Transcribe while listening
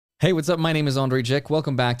Hey, what's up? My name is Andre Jick.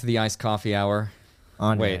 Welcome back to the Iced Coffee Hour.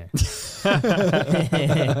 Andre. Wait. It's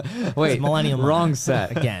Millennial Money. Wrong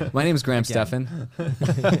set. Again. My name is Graham Stephan.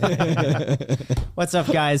 What's up,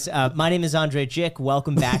 guys? My name is Andre Jick.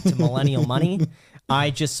 Welcome back to Millennial Money.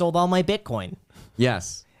 I just sold all my Bitcoin.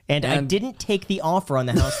 Yes. And I didn't take the offer on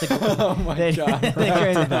the house. Oh my God.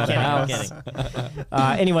 I'm kidding.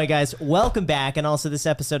 Anyway, guys, welcome back. And also, this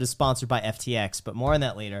episode is sponsored by FTX, but more on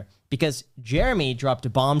that later. Because Jeremy dropped a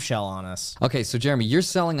bombshell on us. Okay, so Jeremy, you're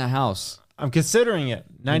selling a house. I'm considering it.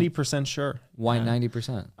 90% sure. Why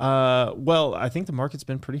 90%? Well, I think the market's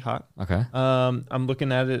been pretty hot. Okay. I'm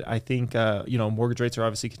looking at it. I think, mortgage rates are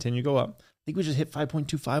obviously continue to go up. I think we just hit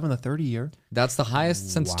 5.25 on the 30-year. That's the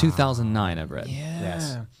highest since 2009, I've read. Yeah.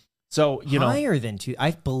 Yes. So, higher than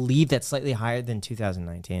I believe that's slightly higher than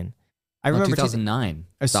 2019. I No, remember 2009.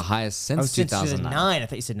 It's the highest since 2009. I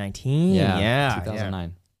thought you said 19. Yeah,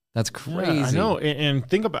 2009. That's crazy. Yeah, I know. And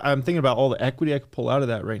I'm thinking about all the equity I could pull out of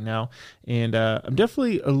that right now. And I'm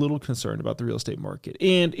definitely a little concerned about the real estate market.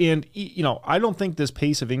 And I don't think this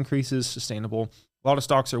pace of increase is sustainable. A lot of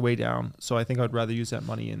stocks are way down, so I think I'd rather use that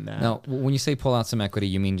money in that. Now, when you say pull out some equity,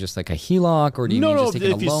 you mean just like a HELOC, or do you mean just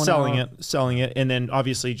taking a loan? No, if you're out? selling it, and then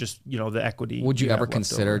obviously just the equity. Would you ever have left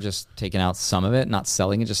consider over. just taking out some of it, not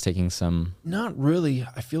selling it, just taking some? Not Not really.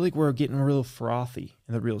 I feel like we're getting real frothy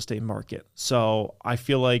in the real estate market, so I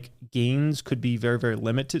feel like gains could be very, very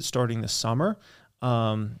limited starting this summer.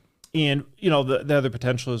 And the other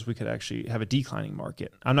potential is we could actually have a declining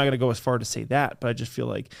market. I'm not going to go as far to say that, but I just feel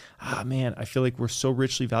like, I feel like we're so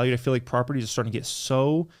richly valued. I feel like properties are starting to get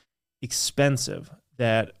so expensive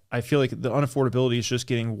that I feel like the unaffordability is just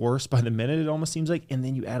getting worse by the minute, it almost seems like. And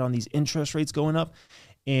then you add on these interest rates going up.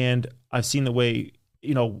 And I've seen the way,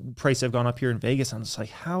 prices have gone up here in Vegas. I'm just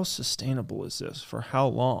like, how sustainable is this? For how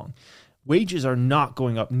long? Wages are not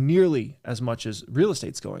going up nearly as much as real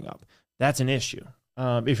estate's going up. That's an issue.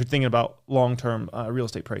 If you're thinking about long-term real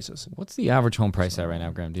estate prices. What's the average home price at right now,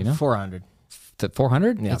 Graham? Do you know? 400.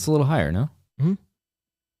 400? Yeah. That's a little higher, no? Mhm.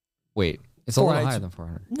 Wait, it's a little higher than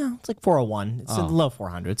 400. No, it's like 401. It's in the low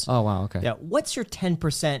 400s. Oh, wow, okay. Yeah. What's your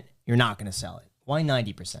 10% you're not going to sell it? Why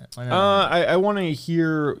 90%? Why not? I want to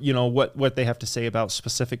hear, what they have to say about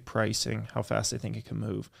specific pricing, how fast they think it can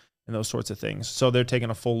move, and those sorts of things. So they're taking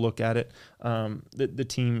a full look at it. The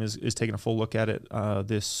team is taking a full look at it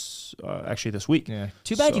this week. Yeah.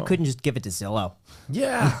 Too bad you So- couldn't just give it to Zillow.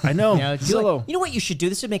 Yeah, I know. Zillow. You know what you should do?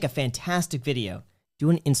 This would make a fantastic video. Do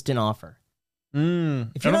an instant offer. If you're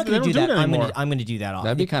I not don't- going to do they don't that, it I'm anymore. going to do that.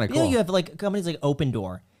 That'd be kinda cool. You have like companies like Open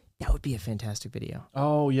Door. That would be a fantastic video.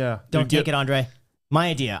 Oh, yeah. Don't take it, Andre. My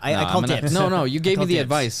idea. I No, call I'm gonna- dibs. No, you gave me call the dibs.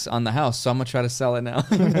 advice on the house, so I'm going to try to sell it now.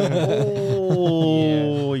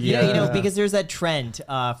 Oh, yeah. Yeah, because there's that trend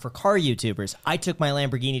for car YouTubers. I took my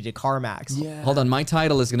Lamborghini to CarMax. Yeah. Hold on, my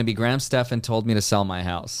title is going to be Graham Stephan told me to sell my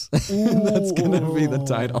house. That's going to be the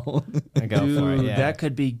title. I go for it. Dude, Yeah. that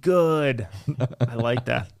could be good. I like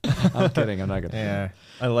that. I'm kidding, I'm not going to. yeah.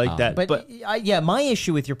 I like that. But my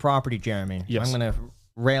issue with your property, Jeremy, Yes. I'm going to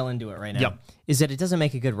rail into it right now, Yep. is that it doesn't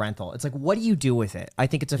make a good rental. It's like, what do you do with it? I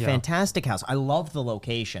think it's a fantastic house. I love the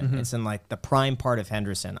location. It's in like the prime part of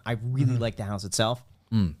Henderson. I really like the house itself.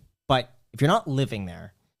 But if you're not living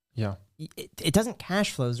there, Yeah. it doesn't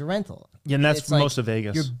cash flow as a rental. Yeah, and that's It's like most of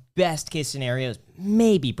Vegas. Your best case scenario is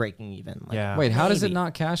maybe breaking even. Like, Yeah. Wait, how does it maybe.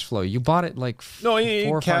 not cash flow? You bought it like No, 4 it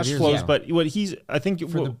or 5 cash years flows, ago. but I think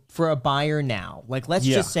For a buyer now, like let's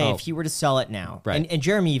Yeah. just say Oh. if he were to sell it now, Right. and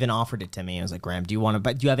Jeremy even offered it to me. I was like, Graham, do you want to?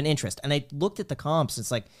 But do you have an interest? And I looked at the comps.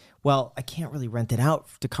 It's like, well, I can't really rent it out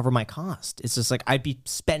to cover my cost. It's just like I'd be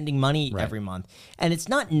spending money every month, and it's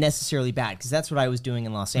not necessarily bad because that's what I was doing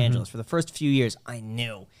in Los Angeles for the first few years. I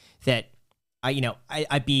knew that.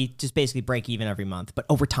 I'd be just basically break even every month, but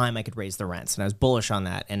over time I could raise the rents, and I was bullish on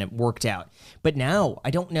that, and it worked out. But now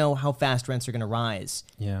I don't know how fast rents are going to rise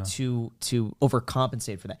to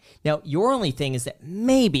overcompensate for that. Now your only thing is that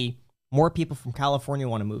maybe more people from California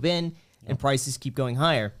want to move in, and prices keep going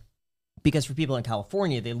higher. Because for people in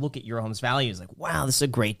California, they look at your home's value as like, wow, this is a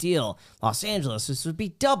great deal. Los Angeles, this would be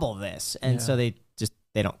double this, and so they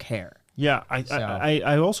don't care. Yeah,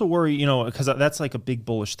 I also worry, because that's like a big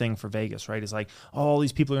bullish thing for Vegas, right? It's like, oh, all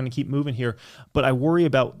these people are going to keep moving here. But I worry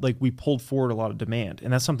about, like, we pulled forward a lot of demand.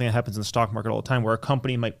 And that's something that happens in the stock market all the time, where a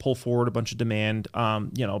company might pull forward a bunch of demand,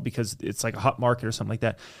 because it's like a hot market or something like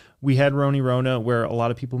that. We had Rona, where a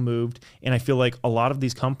lot of people moved. And I feel like a lot of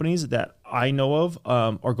these companies that I know of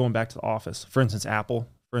are going back to the office. For instance, Apple,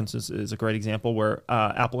 is a great example where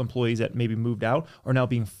Apple employees that maybe moved out are now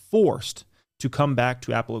being forced to come back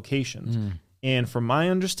to Apple locations. And from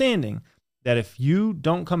my understanding, that if you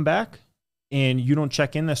don't come back and you don't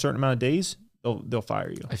check in a certain amount of days, they'll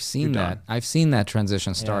fire you. I've seen that. I've seen that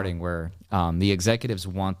transition starting where the executives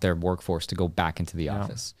want their workforce to go back into the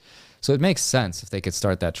office. So it makes sense if they could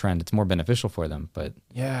start that trend. It's more beneficial for them. But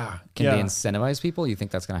can they incentivize people? You think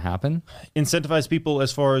that's going to happen? Incentivize people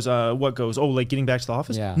as far as what goes? Oh, like getting back to the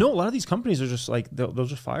office? Yeah. No, a lot of these companies are just like, they'll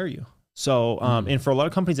just fire you. So, and for a lot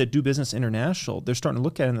of companies that do business international, they're starting to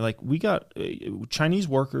look at it and they're like, we got Chinese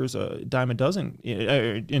workers a dime a dozen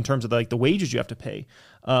in terms of like the wages you have to pay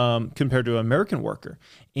compared to an American worker.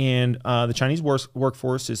 And the Chinese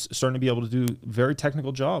workforce is starting to be able to do very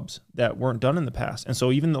technical jobs that weren't done in the past. And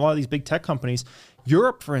so even a lot of these big tech companies,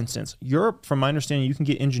 Europe, for instance, from my understanding, you can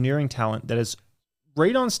get engineering talent that is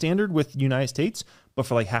right on standard with the United States, but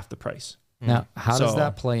for like half the price. Now, how does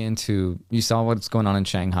that play into, you saw what's going on in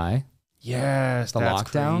Shanghai? Yes, the that's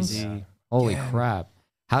lockdowns. Crazy. Holy crap!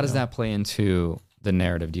 How does that play into the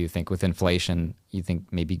narrative? Do you think with inflation, you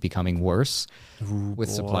think maybe becoming worse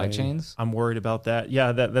with supply chains? I'm worried about that.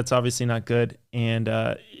 Yeah, that's obviously not good. And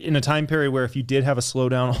in a time period where if you did have a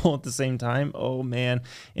slowdown all at the same time, oh man,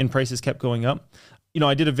 and prices kept going up. You know,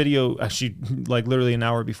 I did a video actually like literally an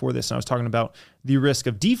hour before this, and I was talking about the risk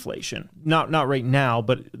of deflation. Not right now,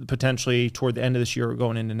 but potentially toward the end of this year or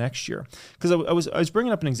going into next year. Because I was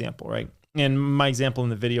bringing up an example, right? And my example in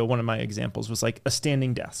the video, one of my examples was like a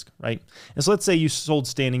standing desk, right? And so let's say you sold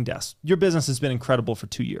standing desks. Your business has been incredible for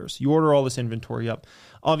 2 years. You order all this inventory up.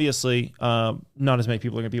 Obviously, not as many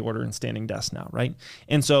people are going to be ordering standing desks now, right?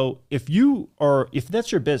 And so if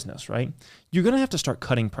that's your business, right, you're going to have to start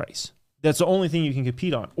cutting price. That's the only thing you can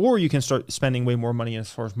compete on. Or you can start spending way more money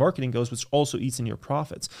as far as marketing goes, which also eats into your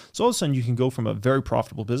profits. So all of a sudden you can go from a very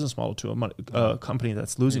profitable business model to a company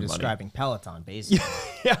that's losing money. Describing Peloton, basically.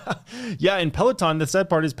 Yeah. And Peloton, the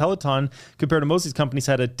sad part is Peloton, compared to most of these companies,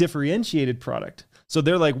 had a differentiated product. So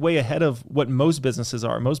they're like way ahead of what most businesses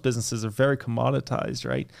are. Most businesses are very commoditized,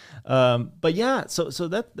 right? But yeah, so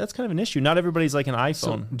that's kind of an issue. Not everybody's like an iPhone.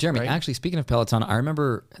 So, Jeremy, right? actually, speaking of Peloton, I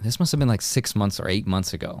remember this must have been like 6 months or 8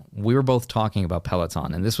 months ago. We were both talking about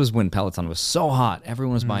Peloton, and this was when Peloton was so hot.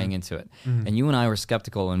 Everyone was buying into it. And you and I were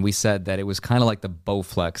skeptical, and we said that it was kind of like the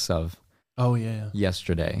Bowflex of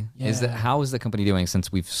yesterday. How is the company doing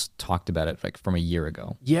since we've talked about it like from a year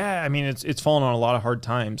ago? Yeah, I mean it's fallen on a lot of hard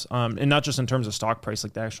times, and not just in terms of stock price,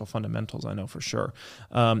 like the actual fundamentals. I know for sure.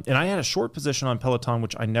 And I had a short position on Peloton,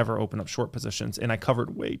 which I never open up short positions, and I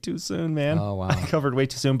covered way too soon, man. Oh wow, I covered way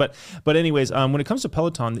too soon. But anyways, when it comes to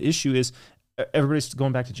Peloton, the issue is everybody's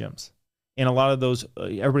going back to gyms. And a lot of those,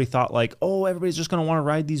 everybody thought like, oh, everybody's just going to want to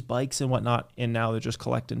ride these bikes and whatnot. And now they're just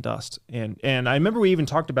collecting dust. And I remember we even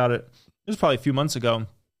talked about it. It was probably a few months ago.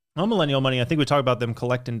 On Millennial Money, I think we talked about them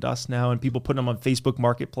collecting dust now and people putting them on Facebook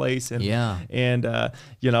Marketplace. And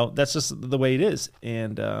that's just the way it is.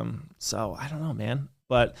 And so I don't know, man.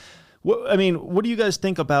 But what do you guys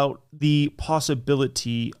think about the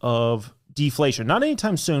possibility of deflation? Not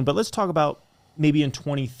anytime soon, but let's talk about maybe in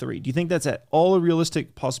 23. Do you think that's at all a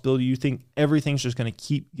realistic possibility? You think everything's just going to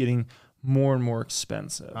keep getting more and more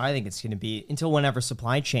expensive? I think it's going to be until whenever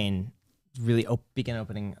supply chain really begin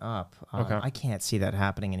opening up. Okay. I can't see that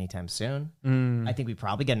happening anytime soon. I think we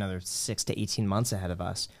probably get another 6 to 18 months ahead of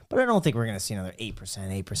us, but I don't think we're going to see another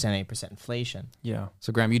 8% inflation. Yeah.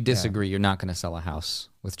 So Graham, you disagree. You're not going to sell a house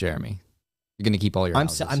with Jeremy. You're going to keep all your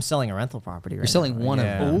houses. I'm selling a rental property right now. You're selling one of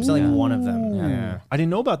them. I'm selling one of them. Yeah. I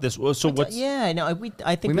didn't know about this. So what's... Yeah, no, I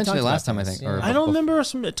think we mentioned it last talked time, I about think. this, Or yeah. I don't remember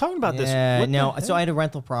us talking about this. Yeah, no. So I had a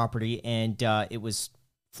rental property, and it was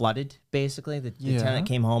flooded, basically. The tenant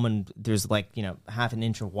came home, and there's like, half an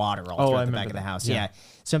inch of water all throughout the back of the house. Yeah.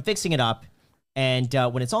 So I'm fixing it up. And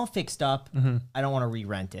when it's all fixed up, I don't want to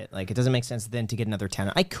re-rent it. Like, it doesn't make sense then to get another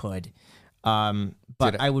tenant. I could,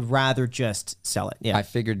 but I would rather just sell it. Yeah. I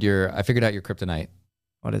figured out your kryptonite.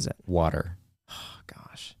 What is it? Water. Oh,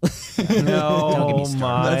 gosh. No, Don't get me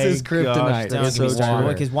started. That's his kryptonite. Don't It's get me so started,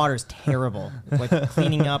 water. because water is terrible. Like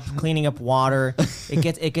cleaning up water. It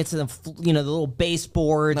gets the little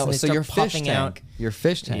baseboards. No, and they so start your fish puffing out. tank, your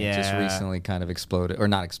fish tank just Yeah. recently kind of exploded, or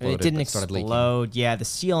not exploded, It didn't but started leaking. explode. Yeah, the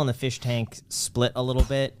seal in the fish tank split a little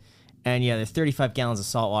bit, and there's 35 gallons of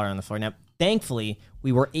salt water on the floor. Now, thankfully,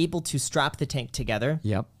 we were able to strap the tank together.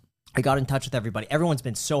 Yep. I got in touch with everybody. Everyone's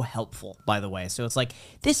been so helpful, by the way. So it's like,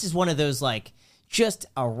 this is one of those, like, just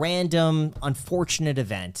a random, unfortunate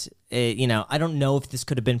event. I don't know if this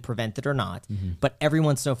could have been prevented or not, but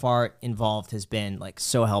everyone so far involved has been like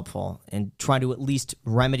so helpful in trying to at least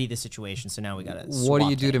remedy the situation. So now we got to. What do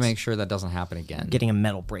you do to make sure that doesn't happen again? Getting a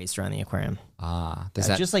metal brace around the aquarium. Does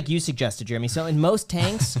that Just like you suggested, Jeremy. So in most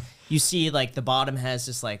tanks, you see like the bottom has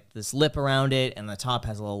just like this lip around it, and the top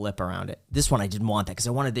has a little lip around it. This one I didn't want that because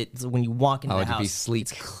I wanted it so when you walk into the to be house, sleek.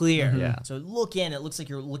 it's clear. Yeah. So look in, it looks like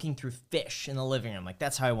you're looking through fish in the living room. Like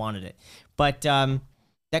that's how I wanted it. But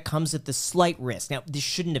that comes at the slight risk. Now this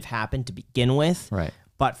shouldn't have happened to begin with. Right.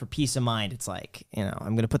 But for peace of mind, it's like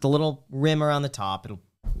I'm gonna put the little rim around the top. It'll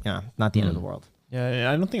not the end of the world.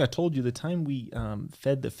 Yeah, I don't think I told you the time we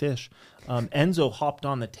fed the fish, Enzo hopped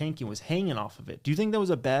on the tank and was hanging off of it. Do you think that was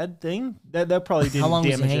a bad thing? That probably didn't How long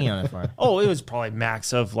was damage he hanging it. on it for? Oh, it was probably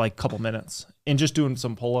max of like a couple minutes and just doing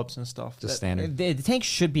some pull-ups and stuff. just standard? The tank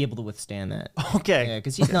should be able to withstand that. Okay. Yeah,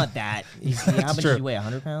 because he's not that. How much true. does he weigh?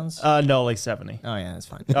 100 pounds? No, like 70. Oh yeah, that's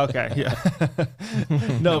fine. Okay, yeah.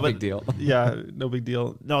 No but, big deal. Yeah, no big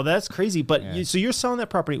deal. No, that's crazy. But Yeah. so you're selling that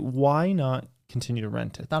property. Why not continue to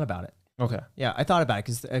rent I it? thought about it. Okay. Yeah, I thought about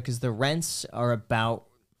it because the rents are about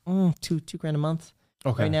 $2,000 a month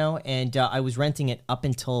Okay. right now, and I was renting it up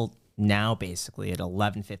until now basically at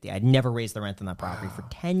 $1,150. I'd never raised the rent on that property for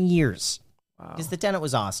 10 years because the tenant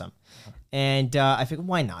was awesome, and I figured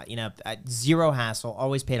why not? Zero hassle,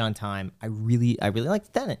 always paid on time. I really like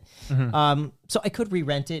the tenant, so I could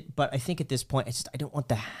re-rent it, but I think at this point I don't want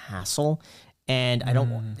the hassle, and I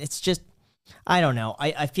don't want it's just. I don't know.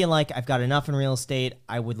 I feel like I've got enough in real estate.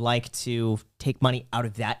 I would like to take money out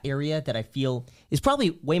of that area that I feel is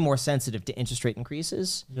probably way more sensitive to interest rate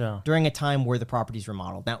increases during a time where the property's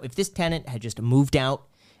remodeled. Now, if this tenant had just moved out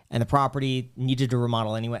and the property needed to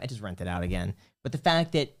remodel anyway, I just rent it out again. But the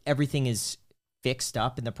fact that everything is fixed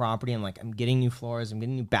up in the property and like I'm getting new floors, I'm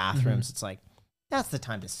getting new bathrooms, it's like that's the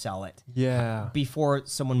time to sell it Yeah. before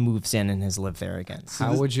someone moves in and has lived there again.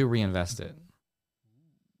 How would you reinvest it?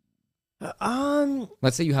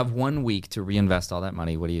 Let's say you have 1 week to reinvest all that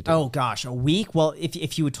money. What do you do? Oh gosh, a week? Well,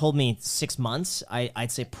 if you had told me 6 months,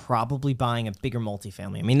 I'd say probably buying a bigger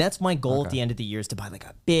multifamily. I mean, that's my goal at the end of the year is to buy like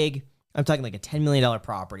a big, I'm talking like a $10 million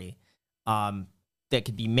property that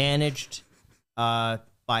could be managed by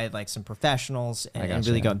like some professionals and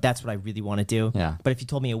really go, that's what I really want to do. Yeah. But if you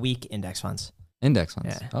told me a week, index funds. Index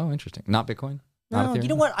funds. Yeah. Oh, interesting. Not Bitcoin? Not No, Ethereum? you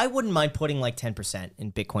know what? I wouldn't mind putting like 10%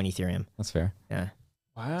 in Bitcoin, Ethereum. That's fair. Yeah.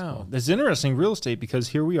 Wow. That's interesting real estate because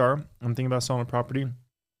here we are. I'm thinking about selling a property.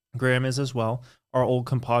 Graham is as well. Our old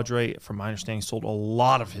compadre, from my understanding, sold a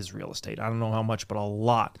lot of his real estate. I don't know how much, but a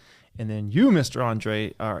lot. And then you, Mr.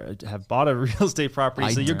 Andre, have bought a real estate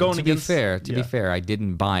property. So you're going to against... To be fair, I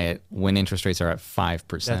didn't buy it when interest rates are at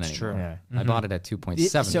 5%. That's true. anymore. Yeah. I bought it at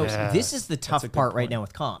 2.7%. So Yeah. this is the tough a good part right point. now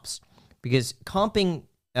with comps, because comping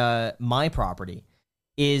my property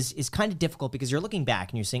is kind of difficult because you're looking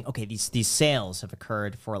back and you're saying, okay, these sales have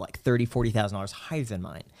occurred for like $30,000-$40,000 higher than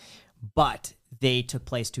mine, but they took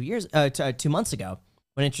place 2 months ago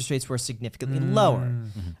when interest rates were significantly lower.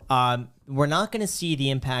 We're not going to see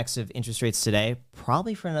the impacts of interest rates today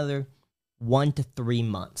probably for another 1 to 3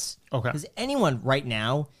 months. Okay. Because anyone right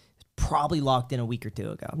now is probably locked in a week or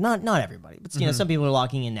two ago. Not everybody, but some people are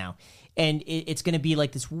locking in now. And it's going to be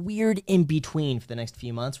like this weird in between for the next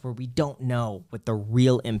few months where we don't know what the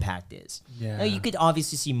real impact is. Yeah. Now, you could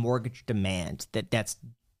obviously see mortgage demand that's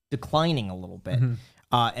declining a little bit, and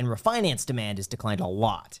refinance demand has declined a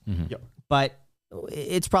lot. Yep. But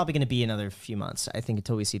it's probably going to be another few months, I think,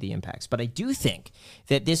 until we see the impacts. But I do think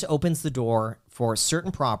that this opens the door for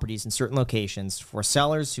certain properties in certain locations for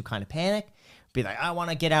sellers who kind of panic, be like, I want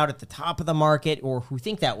to get out at the top of the market, or who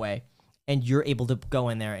think that way. And you're able to go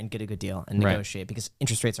in there and get a good deal and negotiate because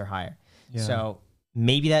interest rates are higher. Yeah. So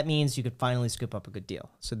maybe that means you could finally scoop up a good deal.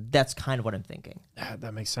 So that's kind of what I'm thinking. Yeah,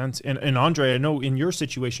 that makes sense. And Andre, I know in your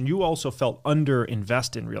situation, you also felt under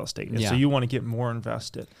invested in real estate. And so Yeah. you want to get more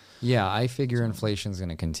invested. Yeah, I figure inflation's going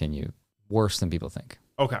to continue worse than people think.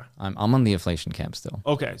 Okay. I'm on the inflation camp still.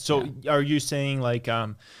 Okay. So are you saying like,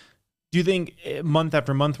 do you think month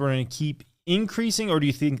after month we're going to keep increasing, or do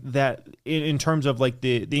you think that in terms of like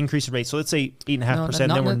the increase in rate? So let's say 8.5%,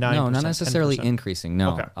 then we're 9%. No, not necessarily 10%. increasing.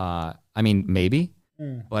 No. Okay. I mean, maybe,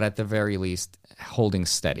 but at the very least, holding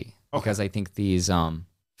steady. Because I think these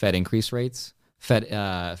Fed increase rates,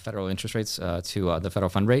 federal interest rates to the federal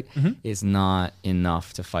fund rate is not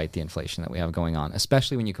enough to fight the inflation that we have going on,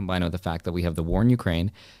 especially when you combine it with the fact that we have the war in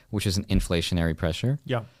Ukraine, which is an inflationary pressure.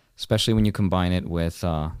 Yeah. Especially when you combine it with,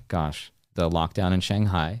 the lockdown in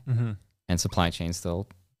Shanghai and supply chain still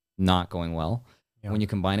not going well. Yeah. When you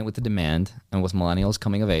combine it with the demand and with millennials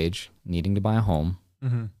coming of age, needing to buy a home,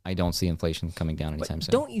 I don't see inflation coming down anytime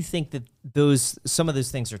soon. Don't you think that some of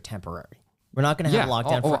those things are temporary? We're not going to have a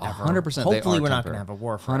lockdown forever. 100%. Hopefully, we're not going to have a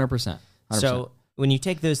war forever. 100%. So when you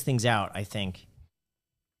take those things out, I think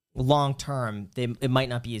long term, it might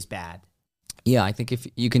not be as bad. Yeah, I think if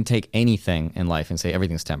you can take anything in life and say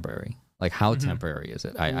everything's temporary, like how temporary is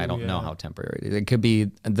it? I don't know how temporary it is. It could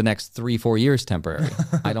be the next 3-4 years temporary.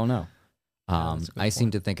 I don't know. I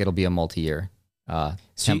seem to think it'll be a multi-year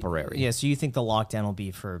temporary. So you think the lockdown will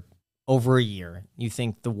be for over a year? You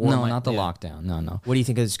think the war? No, not the lockdown. No. What do you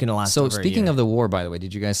think is going to last? So over speaking a year? of the war, by the way,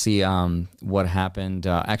 did you guys see what happened?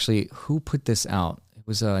 Actually, who put this out? It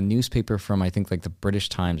was a newspaper from, I think, like the British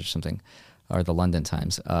Times or something, or the London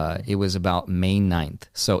Times. It was about May 9th.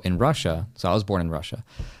 So in Russia, so I was born in Russia,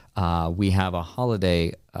 we have a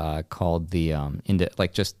holiday called the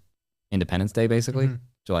just Independence Day, basically,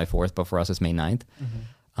 July 4th, but for us it's May 9th.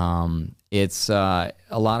 It's a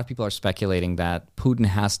lot of people are speculating that Putin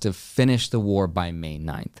has to finish the war by May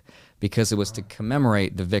 9th because it was to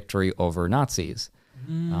commemorate the victory over Nazis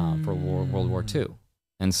for World War II.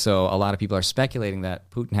 And so a lot of people are speculating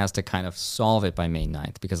that Putin has to kind of solve it by May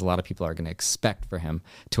 9th because a lot of people are going to expect for him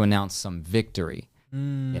to announce some victory,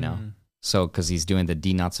 you know? So, because he's doing the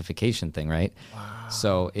denazification thing, right? Wow.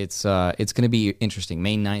 So it's going to be interesting.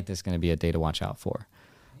 May 9th is going to be a day to watch out for.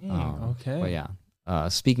 Okay. But yeah.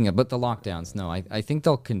 But the lockdowns, no, I think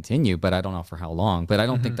they'll continue, but I don't know for how long. But I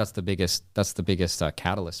don't think that's the biggest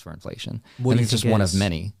catalyst for inflation. What do you it's just think one is? of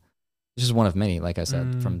many. It's just one of many, like I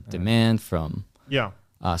said, from demand, from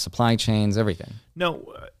supply chains, everything. Now,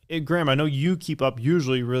 Graham, I know you keep up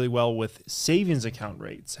usually really well with savings account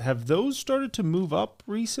rates. Have those started to move up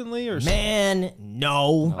recently? Or Man,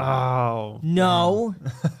 no. Oh. No.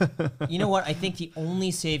 You know what? I think the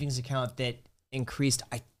only savings account that increased,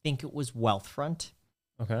 I think it was Wealthfront.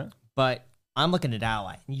 Okay. But I'm looking at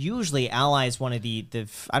Ally. Usually Ally is one of the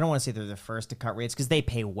I don't want to say they're the first to cut rates because they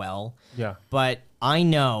pay well. Yeah. But I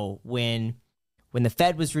know when the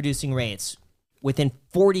Fed was reducing rates, within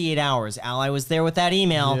 48 hours, Ally was there with that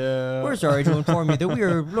email. Yeah. We're sorry to inform you that we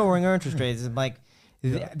are lowering our interest rates. And like,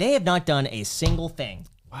 they have not done a single thing.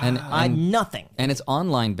 Wow. Nothing. And it's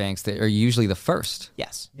online banks that are usually the first.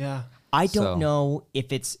 Yes. Yeah. I don't know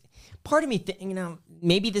if it's part of me,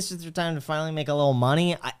 maybe this is their time to finally make a little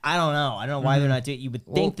money. I don't know. I don't know why they're not doing it. You would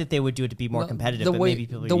think that they would do it to be more competitive, but maybe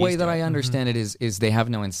people are the way used that to I it. understand it is they have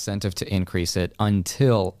no incentive to increase it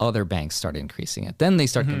until other banks start increasing it. Then they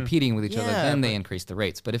start competing with each other. Then they increase the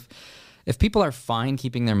rates. But if people are fine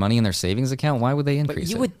keeping their money in their savings account, why would they increase But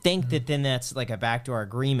you it? would think that then that's like a backdoor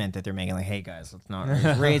agreement that they're making. Like, hey guys, let's not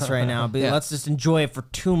raise rates right now, but let's just enjoy it for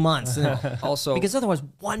 2 months. Also, because otherwise,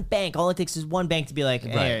 one bank, all it takes is one bank to be like,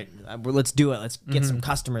 hey, let's do it. Let's get some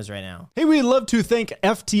customers right now. Hey, we'd love to thank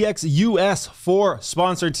FTX US for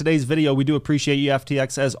sponsoring today's video. We do appreciate you,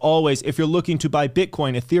 FTX, as always. If you're looking to buy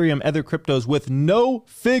Bitcoin, Ethereum, other cryptos with no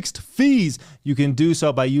fixed fees, you can do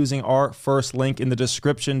so by using our first link in the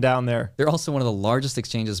description down there. they're also one of the largest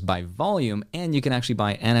exchanges by volume, and you can actually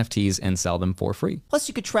buy NFTs and sell them for free. Plus,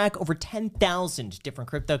 you could track over 10,000 different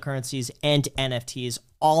cryptocurrencies and NFTs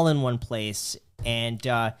all in one place. And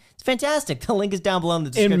it's fantastic. The link is down below in the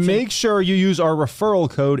description. And make sure you use our referral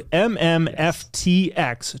code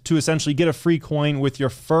MMFTX to essentially get a free coin with your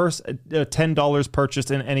first $10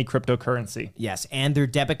 purchased in any cryptocurrency. Yes, and their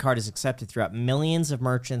debit card is accepted throughout millions of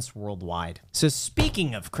merchants worldwide. So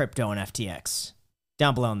speaking of crypto and FTX,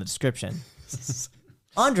 down below in the description.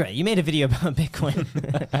 Andre, you made a video about Bitcoin.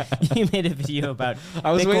 You made a video about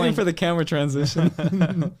Bitcoin. the camera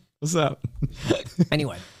transition. What's up?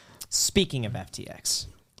 Anyway, speaking of FTX,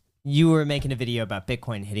 you were making a video about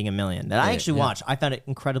Bitcoin hitting 1 million that I actually watched. I found it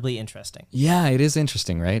incredibly interesting. Yeah, it is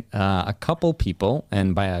interesting, right? A couple people,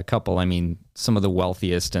 and by a couple, I mean some of the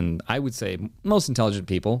wealthiest and I would say most intelligent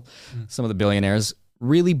people, some of the billionaires,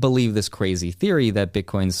 really believe this crazy theory that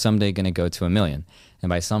Bitcoin's someday going to go to 1 million. And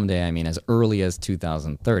by someday, I mean as early as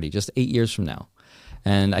 2030, just 8 years from now.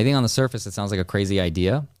 And I think on the surface, it sounds like a crazy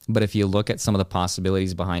idea. But if you look at some of the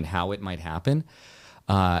possibilities behind how it might happen,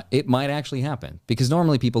 it might actually happen. Because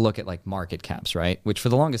normally people look at like market caps, right? Which for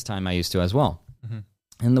the longest time I used to as well.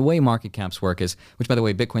 And the way market caps work is, which by the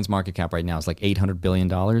way, Bitcoin's market cap right now is like $800 billion.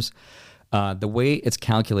 The way it's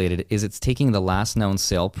calculated is it's taking the last known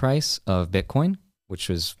sale price of Bitcoin, which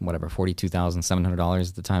was whatever, $42,700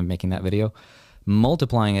 at the time of making that video,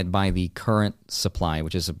 multiplying it by the current supply,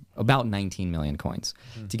 which is about 19 million coins,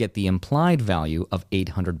 to get the implied value of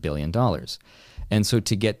 $800 billion. And so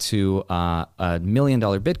to get to a $1 million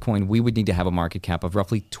Bitcoin, we would need to have a market cap of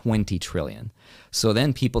roughly 20 trillion. So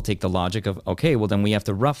then people take the logic of, okay, well then we have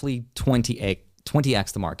to roughly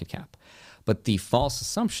 20x the market cap. But the false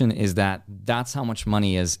assumption is that that's how much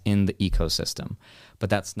money is in the ecosystem. But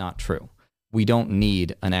that's not true. We don't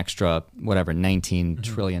need an extra, whatever, $19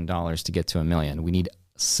 trillion to get to $1 million. We need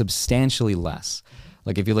substantially less.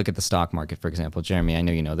 Like if you look at the stock market, for example, Jeremy, I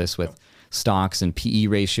know you know this with stocks and PE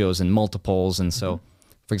ratios and multiples. And so,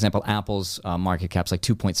 for example, Apple's market cap's like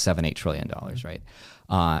 $2.78 trillion, right?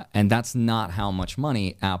 And that's not how much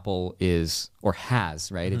money Apple is or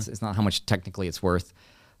has, right? It's not how much technically it's worth.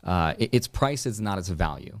 Its price is not its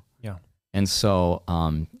value. Yeah. And so,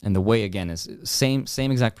 and the way, again, is same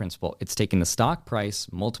exact principle. It's taking the stock price,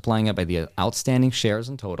 multiplying it by the outstanding shares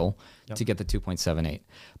in total to get the 2.78.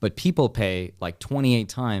 But people pay like 28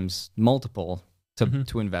 times multiple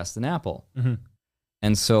to invest in Apple.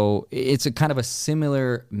 And so it's a kind of a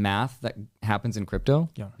similar math that happens in crypto.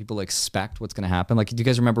 Yeah. People expect what's going to happen. Like, do you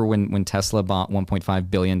guys remember when Tesla bought $1.5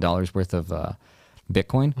 billion worth of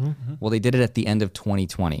Bitcoin? Well, they did it at the end of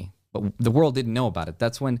 2020. But the world didn't know about it.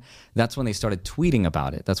 That's when they started tweeting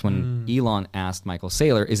about it. That's when Elon asked Michael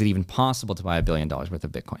Saylor, is it even possible to buy $1 billion worth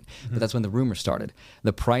of Bitcoin? But that's when the rumor started.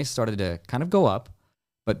 The price started to kind of go up.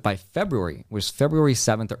 But by February, it was February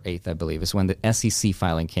 7th or 8th, I believe, is when the SEC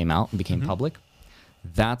filing came out and became public.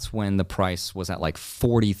 That's when the price was at like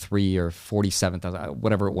 43 or 47,000,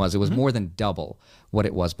 whatever it was. It was more than double what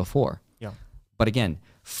it was before. Yeah. But again,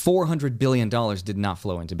 $400 billion did not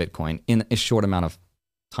flow into Bitcoin in a short amount of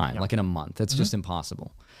time, like in a month. It's just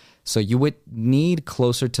impossible. So you would need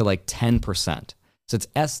closer to like 10%. So it's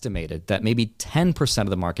estimated that maybe 10% of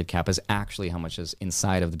the market cap is actually how much is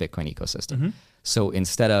inside of the Bitcoin ecosystem. So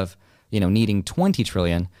instead of, needing 20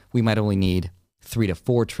 trillion, we might only need $3 to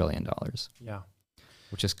 $4 trillion. Yeah.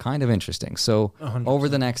 Which is kind of interesting. So 100%. Over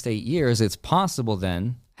the next 8 years, it's possible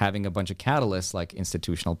then having a bunch of catalysts like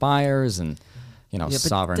institutional buyers and,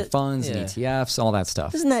 sovereign funds and ETFs, all that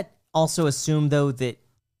stuff. Doesn't that also assume though that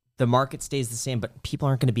the market stays the same, but people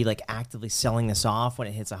aren't going to be like actively selling this off when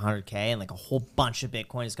it hits 100K and like a whole bunch of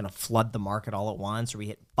Bitcoin is going to flood the market all at once, or we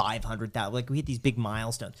hit 500,000, like we hit these big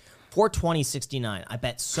milestones. 420.69. I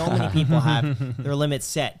bet so many people have their limit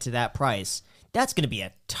set to that price. That's going to be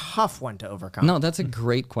a tough one to overcome. No, that's a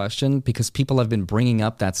great question because people have been bringing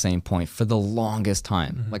up that same point for the longest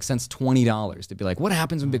time, like since $20. They'd be like, what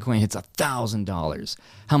happens when Bitcoin hits $1,000?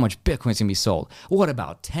 How much Bitcoin's going to be sold? What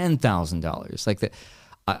about $10,000? Like that.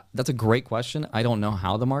 That's a great question. I don't know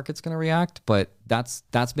how the market's going to react, but that's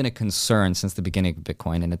been a concern since the beginning of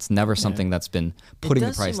Bitcoin, and it's never something that's been putting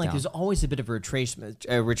the price down. It does seem like there's always a bit of a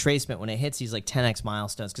retracement when it hits these like 10x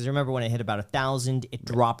milestones. Because remember when it hit about 1,000, it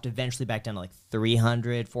dropped eventually back down to like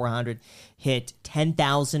 300, 400, hit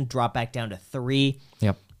 10,000, dropped back down to 3.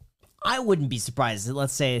 Yep. I wouldn't be surprised.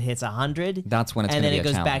 Let's say it hits 100. That's when it's going to be a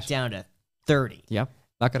challenge. And then it goes back down to 30. Yep,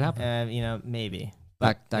 that could happen. Maybe.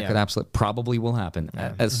 That could absolutely, probably will happen,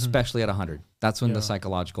 especially at 100. That's when the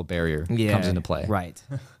psychological barrier comes into play. Right.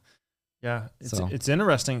 Yeah, it's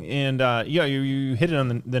interesting, and you hit it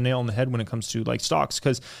on the nail on the head when it comes to like stocks,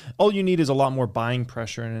 because all you need is a lot more buying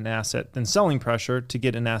pressure in an asset than selling pressure to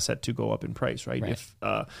get an asset to go up in price, right? If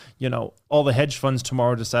all the hedge funds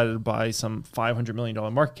tomorrow decided to buy some $500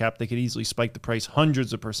 million market cap, they could easily spike the price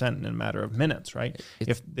hundreds of percent in a matter of minutes, right?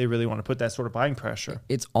 If they really want to put that sort of buying pressure.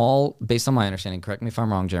 It's all based on my understanding. Correct me if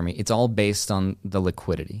I'm wrong, Jeremy. It's all based on the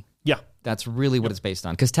liquidity. Yeah, that's really what it's based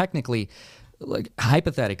on, because technically, like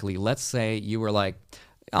hypothetically, let's say you were like,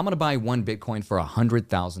 I'm going to buy one Bitcoin for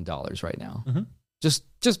 $100,000 right now.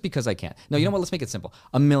 Just because I can. No, you know what? Let's make it simple.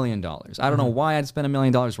 $1 million. I don't know why I'd spend $1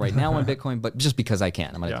 million right now on Bitcoin, but just because I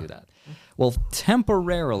can, I'm going to do that. Well,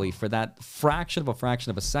 temporarily, for that fraction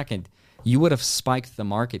of a second, you would have spiked the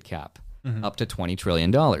market cap up to $20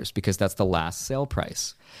 trillion because that's the last sale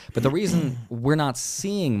price. But the reason we're not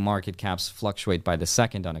seeing market caps fluctuate by the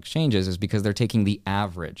second on exchanges is because they're taking the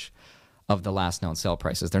average of the last known sale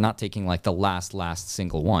prices. They're not taking like the last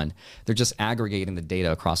single one. They're just aggregating the data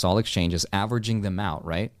across all exchanges, averaging them out,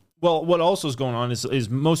 right? Well, what also is going on is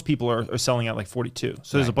most people are selling at like 42.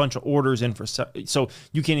 So there's a bunch of orders in for so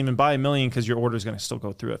you can't even buy $1 million because your order is going to still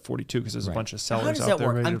go through at 42 because there's a bunch of sellers out there. How does that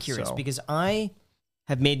work? I'm curious because I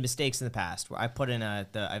have made mistakes in the past where I put in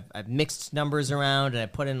I've mixed numbers around and I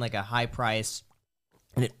put in like a high price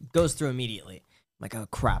and it goes through immediately. I'm like, oh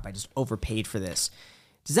crap, I just overpaid for this.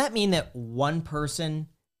 Does that mean that one person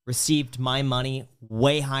received my money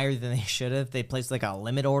way higher than they should have? They placed like a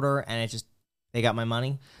limit order and they got my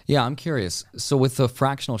money? Yeah, I'm curious. So with the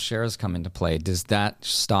fractional shares come into play, does that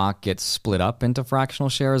stock get split up into fractional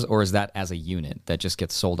shares, or is that as a unit that just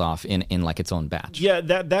gets sold off in like its own batch? Yeah,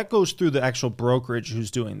 that goes through the actual brokerage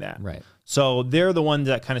who's doing that. Right. So they're the ones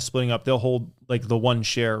that kind of splitting up. They'll hold like the one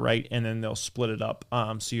share, right? And then they'll split it up.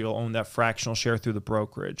 So you'll own that fractional share through the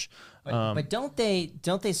brokerage. But don't they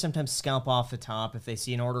sometimes scalp off the top if they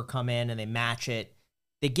see an order come in and they match it?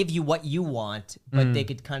 They give you what you want, but they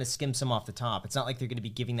could kind of skim some off the top. It's not like they're going to be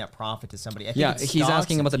giving that profit to somebody. I think Yeah, he's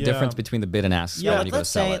asking about the difference between the bid and ask. Yeah, when you go to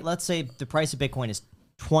sell it. let's say the price of Bitcoin is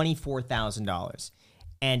 $24,000,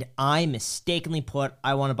 and I mistakenly put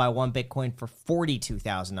I want to buy one Bitcoin for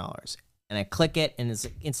 $42,000, and I click it, and it's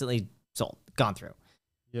instantly sold, gone through.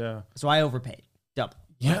 Yeah. So I overpaid, double.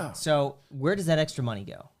 Yeah. So where does that extra money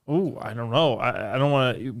go? Oh, I don't know. I don't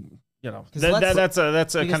want to, let's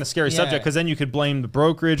that's a kind of scary subject, because then you could blame the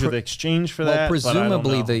brokerage or the exchange for that. Well, but I don't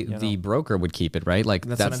presumably know, the broker would keep it, right? Like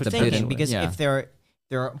that's what the I'm bid thinking, and because yeah. if there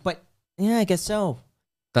are, but yeah, I guess so.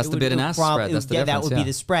 That's It the would- bid and it would ask prob- spread. it That's would- the yeah, difference. that would be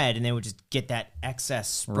the spread, and they would just get that excess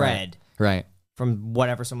spread Right. from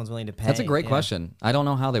whatever someone's willing to pay. That's a great Yeah. question. I don't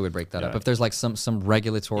know how they would break that up. Yeah. If there's like some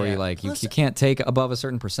regulatory, Yeah. like you Plus- can't take above a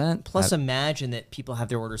certain percent. Plus, imagine that people have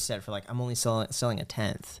their orders set for like I'm only selling a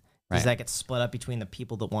tenth. Does Right. that get split up between the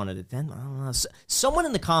people that wanted it? Then I don't know. Someone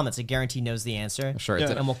in the comments, I guarantee, knows the answer. Sure,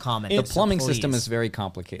 Yeah. and we'll comment. the plumbing So system please. is very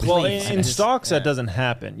complicated. Well, Please. in Just- stocks, yeah. that doesn't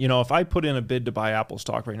happen. If I put in a bid to buy Apple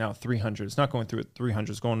stock right now at 300, it's not going through at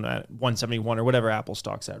 300. It's going at 171 or whatever Apple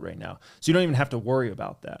stock's at right now. So you don't even have to worry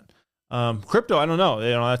about that. Crypto, I don't know.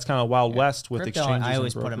 That's kind of Wild West with Crypto, exchanges. I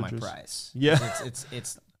always and put in my brokerages. price. Yeah.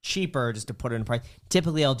 It's cheaper just to put it in price.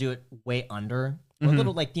 Typically, I'll do it way under. Or a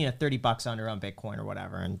little like $30 under on Bitcoin or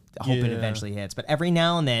whatever, and hope it Yeah. eventually hits. But every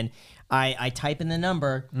now and then, I type in the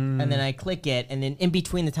number and then I click it, and then in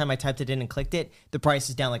between the time I typed it in and clicked it, the price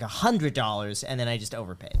is down like $100, and then I just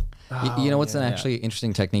overpaid. You know what's an actually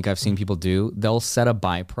interesting technique I've seen people do? They'll set a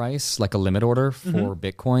buy price, like a limit order for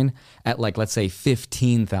Bitcoin at like, let's say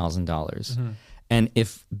 $15,000. And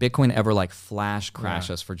if Bitcoin ever like flash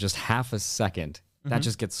crashes for just half a second, that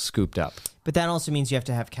just gets scooped up. But that also means you have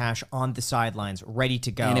to have cash on the sidelines, ready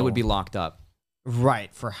to go, And it would be locked up. right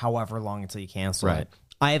for however long until you cancel Right. it.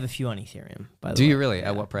 I have a few on Ethereum. By the Do way. you really?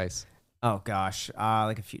 At what price? Oh gosh,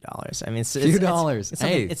 like a few dollars. I mean, it's Few dollars. It's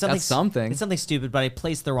something, Hey, it's something, that's something. It's something stupid, but I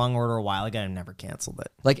placed the wrong order a while ago and never canceled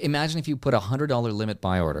it. Like imagine if you put $100 limit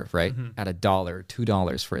buy order, right? At $1,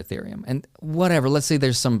 $2 for Ethereum. And whatever, let's say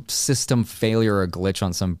there's some system failure or glitch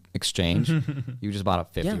on some exchange. You just bought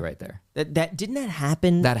up 50 Yeah. right there. That didn't that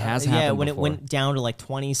happen? That has Yeah, happened when before. it went down to like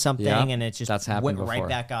 20 something, Yeah, and it just that's happened went right before.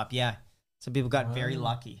 back up. Yeah, some people got very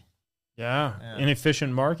lucky. Yeah.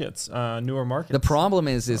 Inefficient markets, newer markets. The problem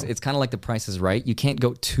is it's kind of like the price is right. You can't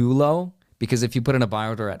go too low because if you put in a buy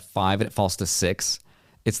order at 5 and it falls to 6,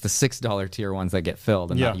 it's the $6 tier ones that get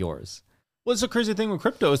filled and not yours. Well, it's a crazy thing with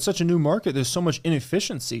crypto. It's such a new market. There's so much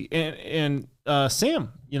inefficiency. And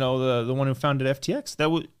Sam, the one who founded FTX,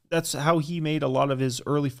 that's how he made a lot of his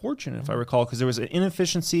early fortune, if I recall, because there was an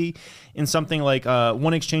inefficiency in something like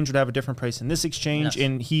one exchange would have a different price than this exchange,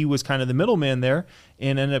 and he was kind of the middleman there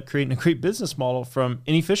and ended up creating a great business model from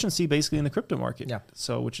inefficiency basically in the crypto market. Yeah.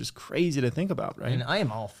 So, which is crazy to think about, right? And I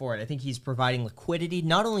am all for it. I think he's providing liquidity.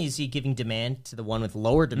 Not only is he giving demand to the one with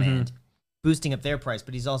lower demand, boosting up their price,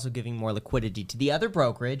 but he's also giving more liquidity to the other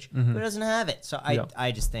brokerage who doesn't have it. So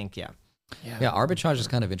I just think, Yeah, arbitrage is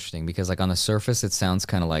kind of interesting because like on the surface it sounds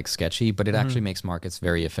kind of like sketchy, but it actually makes markets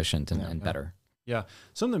very efficient and better. Yeah.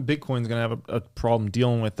 Something Bitcoin's going to have a problem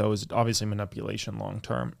dealing with, though, is obviously manipulation long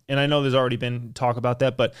term. And I know there's already been talk about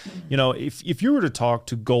that, but if you were to talk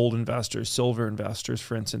to gold investors, silver investors,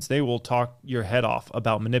 for instance, they will talk your head off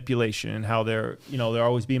about manipulation and how they're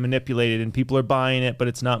always being manipulated and people are buying it, but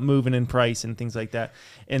it's not moving in price and things like that.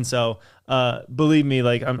 And so, believe me,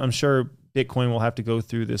 like I'm sure Bitcoin will have to go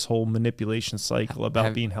through this whole manipulation cycle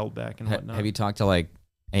about being held back and whatnot. Have you talked to like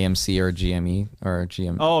AMC or GME or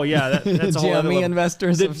GM? Oh yeah, that's a whole other GME level.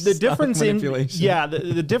 investors. The difference in manipulation.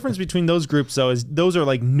 the difference between those groups though is those are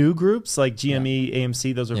like new groups like GME,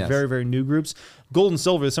 AMC. Those are Yes. very, very new groups. Gold and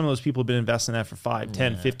silver, some of those people have been investing in that for 5,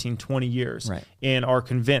 10, 15, 20 years, Right. and are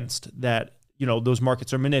convinced that those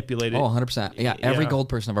markets are manipulated. Oh, 100%. Yeah, every Yeah. gold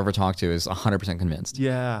person I've ever talked to is 100% convinced.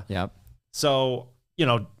 Yeah. Yep. So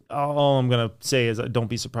all I'm gonna say is don't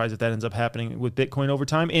be surprised if that ends up happening with Bitcoin over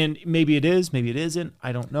time. And maybe it is, maybe it isn't.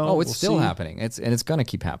 I don't know. Oh, it's We'll still see. happening. It's going to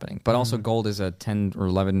keep happening. But also gold is a 10 or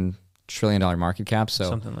 11 trillion dollar market cap, so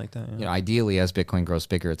Something like that. Yeah. ideally as Bitcoin grows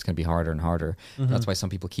bigger, it's going to be harder and harder. That's why some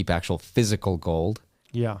people keep actual physical gold.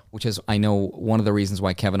 Yeah. Which is, I know, one of the reasons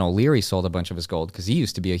why Kevin O'Leary sold a bunch of his gold, because he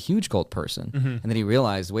used to be a huge gold person. And then he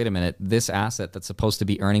realized, wait a minute, this asset that's supposed to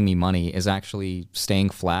be earning me money is actually staying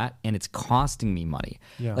flat and it's costing me money.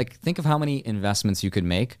 Yeah. Like, think of how many investments you could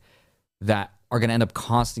make that are going to end up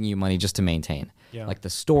costing you money just to maintain. Yeah. Like the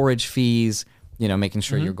storage fees, making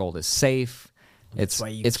sure your gold is safe. It's Why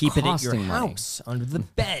you it's keep it at your costing money. house under the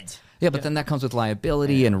bed. Yeah, but then that comes with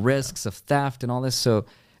liability and risks of theft and all this. So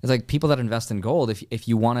it's like people that invest in gold, if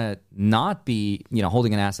you want to not be,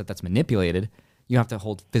 holding an asset that's manipulated, you have to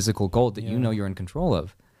hold physical gold that you know you're in control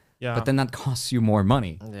of. Yeah. But then that costs you more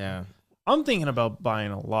money. Yeah. I'm thinking about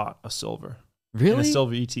buying a lot of silver. Really? In a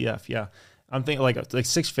silver ETF, yeah. I'm thinking like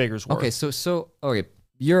 6 figures worth. Okay, so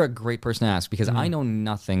you're a great person to ask because I know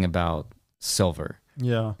nothing about silver.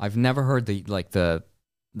 Yeah. I've never heard the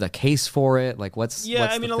case for it. Like what's Yeah,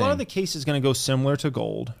 what's I mean, the a lot thing? of the case is going to go similar to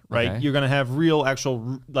gold, right? Okay. You're going to have real,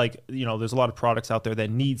 actual, there's a lot of products out there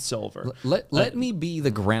that need silver. Let me be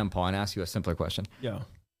the grandpa and ask you a simpler question. Yeah.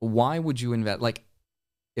 Why would you invest? Like,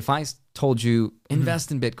 if I told you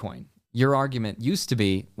invest in Bitcoin, your argument used to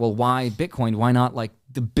be, well, why Bitcoin? Why not like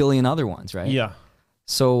the billion other ones, right? Yeah.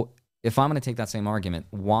 So if I'm going to take that same argument,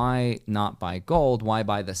 why not buy gold? Why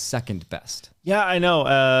buy the second best? Yeah, I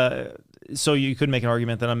know. So you could make an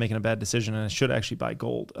argument that I'm making a bad decision and I should actually buy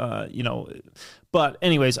gold. But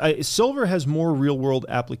anyways, silver has more real world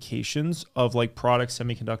applications of like products,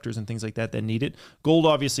 semiconductors, and things like that need it. Gold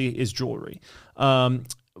obviously is jewelry.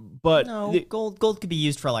 But No, gold could be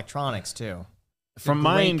used for electronics too. from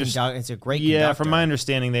my understanding, it's a great yeah, conductor. from my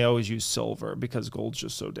understanding, they always use silver because gold's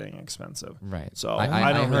just so dang expensive. Right. So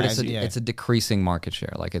I don't heard really it's a decreasing market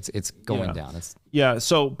share. Like it's going down. It's Yeah.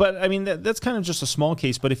 So, but I mean, that's kind of just a small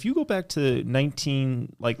case. But if you go back to let's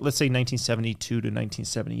say 1972 to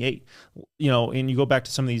 1978, and you go back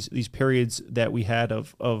to some of these periods that we had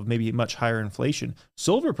of maybe much higher inflation,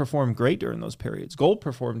 silver performed great during those periods. Gold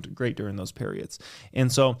performed great during those periods.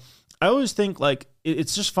 And so I always think like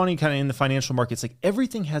it's just funny kind of in the financial markets, like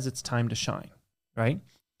everything has its time to shine, right?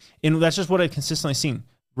 And that's just what I've consistently seen.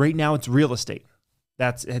 Right now, it's real estate.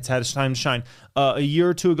 It's had its time to shine. A year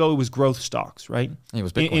or two ago, it was growth stocks, right? It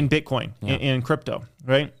was Bitcoin. In Bitcoin, in crypto,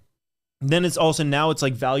 right? Then it's also now it's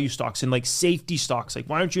like value stocks and like safety stocks. Like,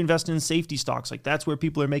 why don't you invest in safety stocks? Like that's where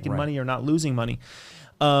people are making money or not losing money.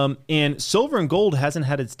 And silver and gold hasn't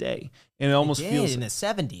had its day. And it almost feels in the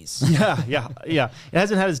 70s. Yeah. It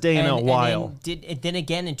hasn't had its day in a while. And then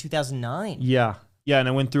again in 2009. Yeah, and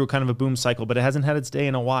it went through a kind of a boom cycle, but it hasn't had its day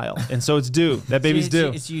in a while. And so it's due. That baby's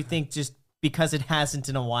due. So you think just because it hasn't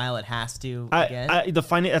in a while, it has to again?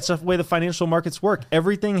 That's the way the financial markets work.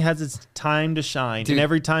 Everything has its time to shine. Dude.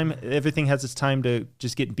 And everything has its time to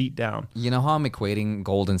just get beat down. You know how I'm equating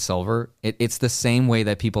gold and silver? It's the same way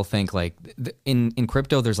that people think like in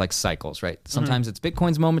crypto, there's like cycles, right? Sometimes it's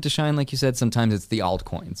Bitcoin's moment to shine, like you said. Sometimes it's the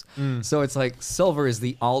altcoins. So it's like silver is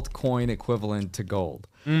the altcoin equivalent to gold.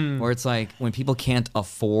 Where it's like when people can't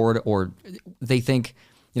afford or they think,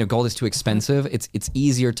 gold is too expensive. It's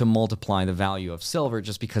easier to multiply the value of silver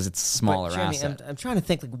just because it's a smaller Jeremy, asset. I'm trying to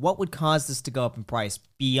think like what would cause this to go up in price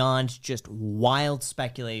beyond just wild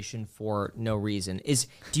speculation for no reason.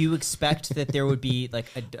 Do you expect that there would be like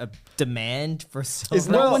a demand for silver? Is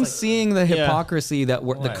no one Like, seeing the hypocrisy that the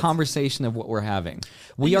What? conversation of what we're having?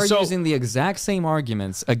 We are using the exact same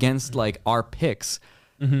arguments against like our picks.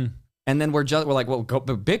 And then we're like, well,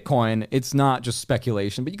 Bitcoin, it's not just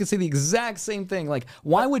speculation, but you could say the exact same thing. Like,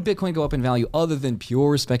 why would Bitcoin go up in value other than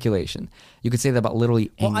pure speculation? You could say that about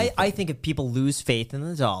literally anything. Well, I think if people lose faith in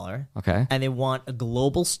the dollar, Okay. and they want a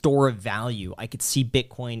global store of value, I could see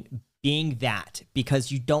Bitcoin being that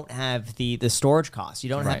because you don't have the storage costs, you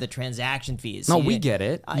don't have the transaction fees. No, we get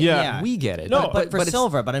it. We get it. No, but for it's-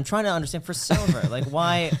 silver, but I'm trying to understand for silver, like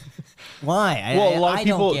why? Why? Well, a lot of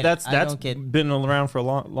people that's been around for a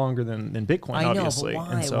lot longer than Bitcoin, I know, obviously. but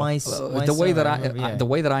why? And so, why the way that silver? the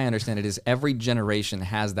way that I understand it is every generation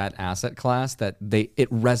has that asset class that it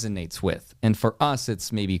resonates with, and for us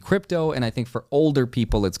it's maybe crypto, and I think for older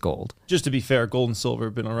people it's gold. just to be fair, gold and silver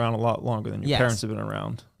have been around a lot longer than your Yes. parents have been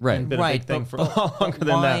around. Right. And been a big thing for a lot longer than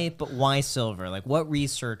why, that. But why silver? Like, what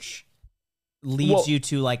research leads you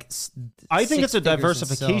to like? I think it's a 6 figures in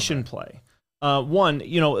diversification silver? play. One,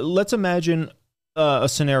 let's imagine a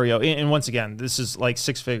scenario, and once again, this is like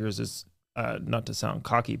 6 figures is not to sound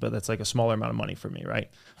cocky, but that's like a smaller amount of money for me, right?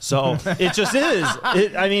 So it just is.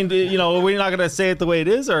 I mean, we're not gonna say it the way it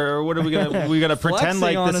is, or what are we gonna pretend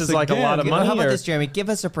like on this us is like a lot of again. money? How about or this, Jeremy? Give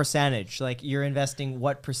us a percentage. Like, you're investing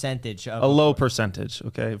what percentage of a low percentage,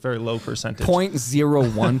 okay, very low percentage.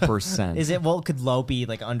 0.01%. Is it? Well, could low be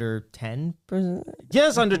like under 10%?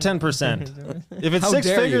 Yes, under 10%. If it's How 6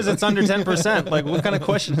 dare figures, you. it's under 10%. Like, what kind of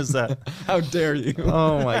question is that? How dare you?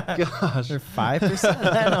 Oh my gosh. Or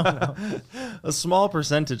 5%? I don't know. a small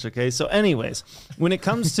percentage. Okay. So anyways, when it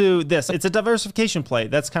comes to this, it's a diversification play.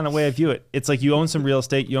 That's kind of the way I view it. It's like you own some real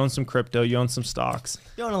estate, you own some crypto, you own some stocks.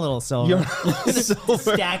 You own a little silver.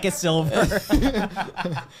 Stack of silver.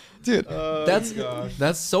 Dude,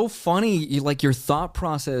 that's so funny. Like your thought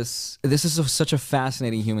process. This is such a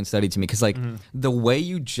fascinating human study to me because like the way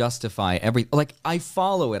you justify like I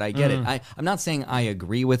follow it, I get it. I'm not saying I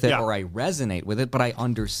agree with it or I resonate with it, but I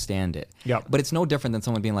understand it. Yeah. But it's no different than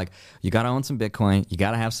someone being like, you got to own some Bitcoin, you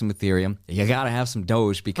got to have some Ethereum, you got to have some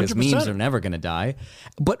Doge because 100%. memes are never going to die.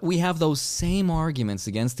 But we have those same arguments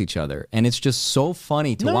against each other, and it's just so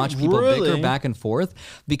funny to watch people bicker back and forth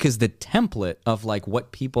because the template of like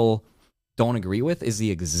what people don't agree with is the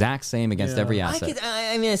exact same against every asset.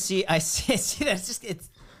 I mean, I see that. It's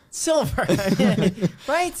silver, right?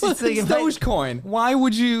 Well, it's Dogecoin. Why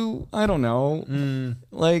would you? I don't know.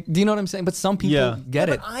 Like, do you know what I'm saying? But some people get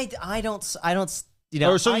it. But I don't. You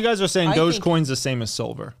know. Or so you guys are saying Dogecoin's the same as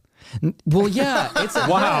silver? Well, yeah, it's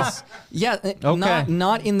wow. Yeah,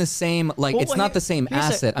 not in the same like it's not the same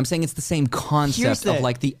asset. I'm saying it's the same concept of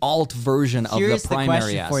like the alt version of the primary asset. Here's the question for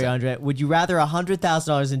you, asset. Andre. Would you rather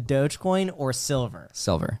 $100,000 in Dogecoin or silver?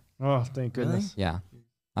 Silver. Oh, thank goodness. Yeah,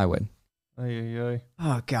 I would.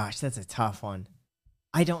 Oh gosh, that's a tough one.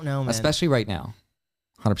 I don't know, man. Especially right now.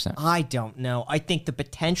 100%. I don't know. I think the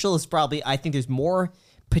potential is probably. I think there's more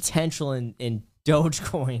potential in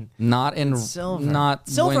Dogecoin. Not in silver. Not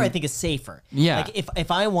silver. when, I think is safer. Yeah. Like if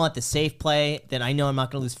I want the safe play, then I know I'm not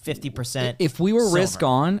going to lose 50%. If we were silver. risk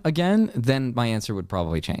on again, then my answer would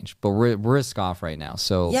probably change. But we're risk off right now.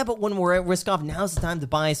 So yeah, but when we're at risk off, now's the time to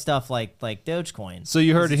buy stuff like Dogecoin. So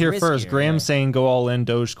you heard it here riskier, first. Graham's right? saying go all in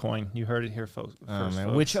Dogecoin. You heard it here first. Folks.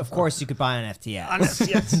 Which of course you could buy on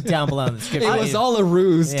FTX. Down below in the description. it was all a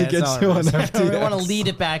ruse to it's get all you a on ruse. FTX. We want to lead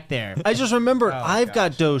it back there. I just remembered I've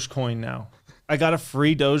got Dogecoin now. I got a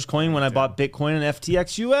free Dogecoin when I bought Bitcoin in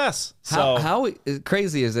FTX US. So How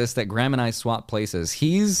crazy is this that Graham and I swap places?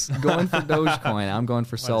 He's going for Dogecoin. I'm going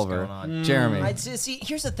for silver. going on? Jeremy. See,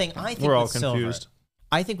 here's the thing. I think We're all with silver, confused.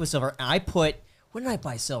 I think with silver, I put. When did I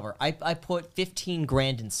buy silver? I put 15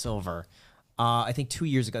 grand in silver. I think 2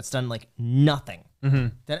 years ago. It's done like nothing.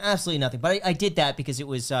 Done absolutely nothing. But I did that because it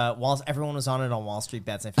was everyone was on it on Wall Street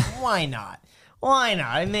bets. And I figured, why not? Why not?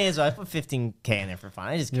 I may as well. I put 15K in there for fun.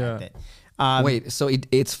 I just kept it. Wait, so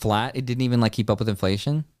it's flat? It didn't even like keep up with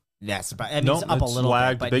inflation? Yes, but I mean, it's up a it's little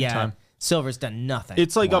lagged bit. But big yeah, time. silver's done nothing.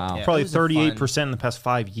 it's like Wow. up probably It was a fun- 38% in the past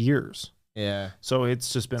 5 years. yeah. So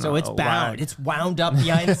it's just been So it's a bound. lag. It's wound up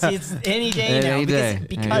behind the scenes any day now Any day.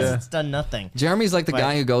 because it's done nothing. Jeremy's like the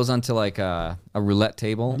guy who goes onto like a roulette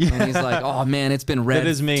table and he's like, "Oh man, it's been red That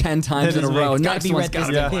is me. 10 times That in a is me. row. It's gotta Next be one's red got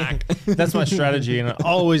to this be day." black." That's my strategy, and it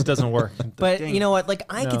always doesn't work. But Dang you it. know what? Like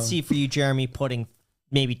I No. could see for you, Jeremy, putting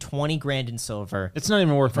maybe 20 grand in silver. It's not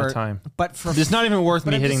even worth my for- time. But for It's not even worth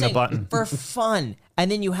but me I'm just hitting the saying, button. for fun.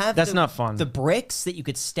 And then you have That's not fun. The bricks that you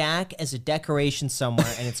could stack as a decoration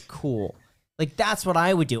somewhere, and it's cool. Like that's what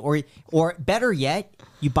I would do. Or better yet,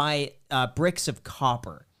 you buy bricks of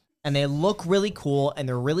copper, and they look really cool, and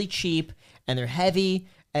they're really cheap, and they're heavy,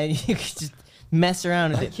 and you can just mess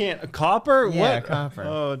around with I it. can't. A copper? Yeah, What? copper.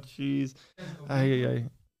 Oh, jeez. Ay.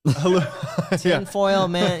 Tin foil,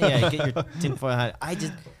 man. Yeah, get your tin foil hat. I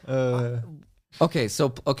just Okay, so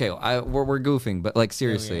we're goofing, but like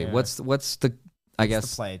seriously, yeah. what's the I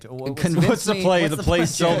guess play. Convince What's the me- play? what's The the play play?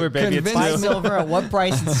 silver, baby. It's Convince buy me- silver at what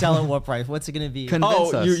price and sell at what price? What's it going to be?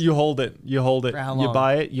 Convince us. you hold it. You hold it. For how You long?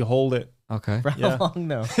 buy it. You hold it. Okay. For how yeah. long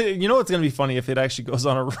though? You know what's gonna be funny if it actually goes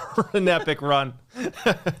on an epic run.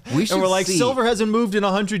 We should And we're like, see. silver hasn't moved in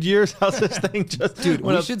 100 years. How's this thing just? Dude,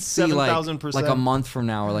 went we up should see like 7,000%? a month from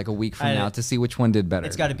now or like a week from I- now to see which one did better.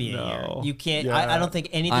 It's got to be a No. year. You can't. Yeah. I don't think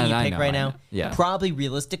anything I you pick know, right I now. know. Yeah. Probably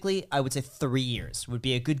realistically, I would say 3 years would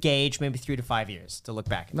be a good gauge. Maybe 3 to 5 years to look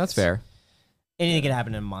back. At That's this. fair. Anything can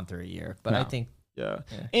happen in a month or a year, but I No. think Yeah.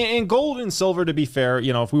 And gold and silver, to be fair,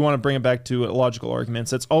 if we want to bring it back to logical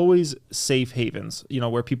arguments, it's always safe havens,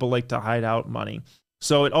 where people like to hide out money.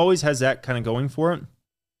 So it always has that kind of going for it,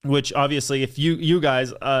 which obviously if you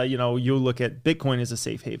guys, you look at Bitcoin as a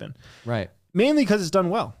safe haven, Right. mainly because it's done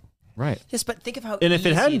well. Right. yes. But think of how. And if it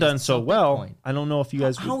easy hadn't is done to so sell well, Bitcoin. I don't know if you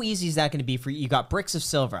guys would. How easy is that going to be for you? You got bricks of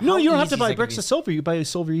silver. No, How you don't have easy to is buy that gonna bricks be? of silver. You buy a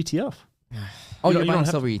silver ETF. Oh, You you're don't buying have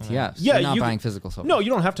silver ETFs. Yeah, You're not you buying could- physical silver. No, you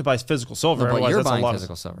don't have to buy physical silver. No, but otherwise you're that's buying a lot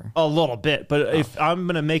physical silver. A little bit, but if I'm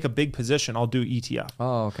gonna make a big position, I'll do ETF.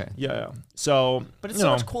 Oh, okay. Yeah. So, But it's so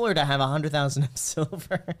much cooler to have 100,000 of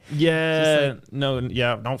silver. Yeah,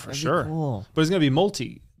 no, for sure. cool. But it's gonna be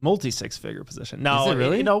multi 6-figure position. No, Is it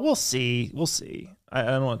really? We'll see. I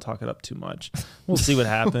don't want to talk it up too much. We'll see what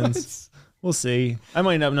happens. We'll see. I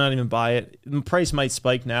might not even buy it. The price might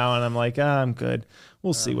spike now, and I'm like, I'm good.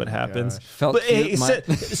 We'll see what happens. Felt But cute,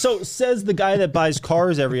 so says the guy that buys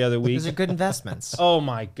cars every other week. These are good investments. Oh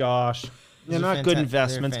my gosh. They're Those are not good they're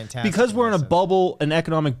investments. fantastic Because we're in a investments. bubble, an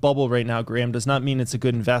economic bubble right now, Graham, does not mean it's a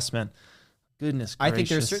good investment. Goodness I gracious. think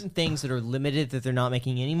there are certain things that are limited that they're not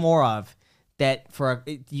making any more of. That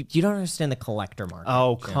you don't understand the collector market.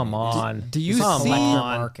 Oh, Jeremy. come on. Do you Come see?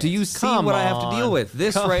 on. Do you see Come what I have to deal on. with?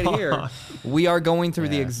 This Come right here. on. We are going through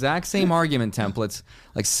the exact same argument templates.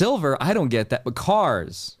 Like silver, I don't get that, but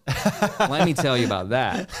cars. Let me tell you about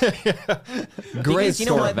that. Great Because you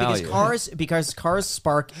know store what? of value. Because cars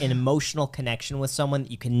spark an emotional connection with someone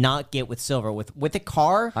that you cannot get with silver. With a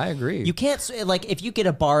car, I agree. You can't like if you get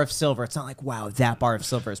a bar of silver, it's not like wow, that bar of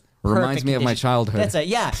silver is Reminds perfect me of my condition. childhood.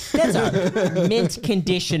 That's a mint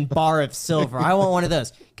condition bar of silver. I want one of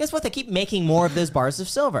those. Guess what? They keep making more of those bars of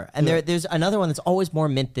silver, and there's another one that's always more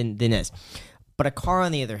mint than this. But a car,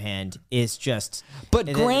 on the other hand, is just.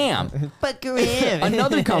 But Graham,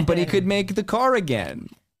 another company could make the car again.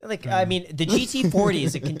 Like I mean, the GT40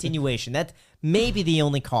 is a continuation. That may be the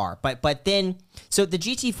only car, but then so the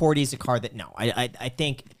GT40 is a car that I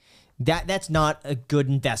think that's not a good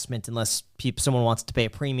investment unless someone wants to pay a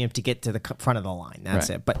premium to get to the front of the line. That's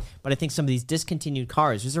Right. it. But I think some of these discontinued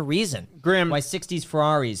cars, there's a reason Graham- why 60s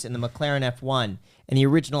Ferraris and the McLaren F1 and the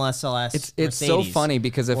original SLS. It's so Mercedes funny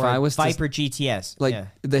because if or I was to Viper GTS, like yeah.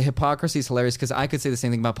 the hypocrisy is hilarious because I could say the same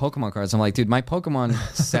thing about Pokemon cards. I'm like, dude, my Pokemon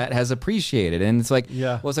set has appreciated, and it's like,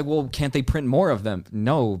 Yeah. well, it's like, well, can't they print more of them?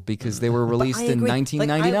 No, because they were But released I in agree.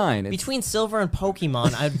 1999. It's- Between Silver and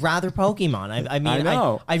Pokemon, I'd rather Pokemon. I mean, I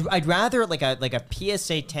know. I'd rather like a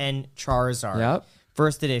PSA 10 Charizard Yep.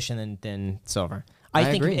 first edition than Silver. I I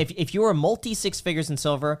think agree. if you were multi six figures in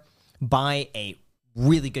Silver, buy a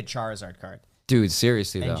really good Charizard card. dude,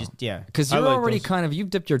 seriously And though, just yeah. because I you're like already those. kind of you've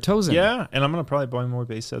dipped your toes in. it. Yeah, and I'm going to probably buy more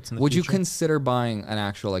base sets in the Would you future. consider buying an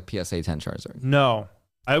actual like PSA 10 Charizard? No.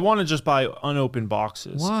 I want to just buy unopened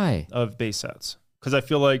boxes Why? of base sets because I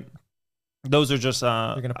feel like those are just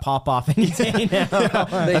They're gonna pop off any day now.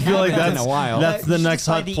 They I feel like haven't in that's a while. that's the You should next just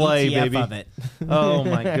buy hot the play, ETF baby. Of it. Oh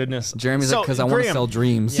my goodness. Jeremy's So, like, because I want to Graham, sell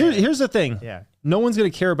dreams. Here's the thing. Yeah. No one's going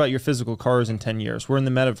to care about your physical cars in 10 years. We're in the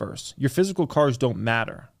metaverse. Your physical cars don't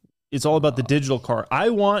matter. It's all about the digital car. I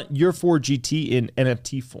want your Ford GT in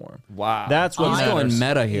NFT form. Wow, That's what he's matters. going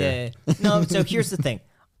meta here. Yeah. No, so here's the thing.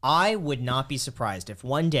 I would not be surprised if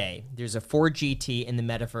one day there's a Ford GT in the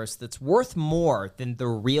metaverse that's worth more than the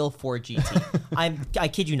real Ford GT. I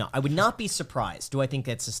kid you not. I would not be surprised. Do I think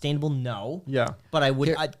that's sustainable? No. Yeah. But I would.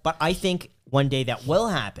 Here- But I think one day that will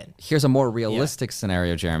happen. Here's a more realistic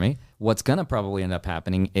scenario, Jeremy. What's going to probably end up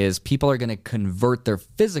happening is people are going to convert their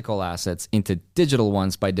physical assets into digital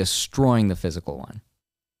ones by destroying the physical one.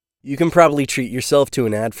 You can probably treat yourself to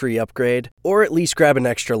an ad-free upgrade, or at least grab an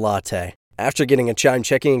extra latte. After getting a Chime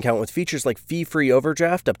checking account with features like fee-free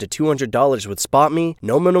overdraft up to $200 with SpotMe,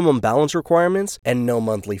 no minimum balance requirements, and no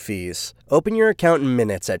monthly fees. Open your account in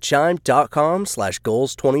minutes at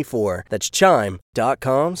chime.com/goals24. That's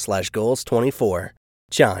chime.com/goals24.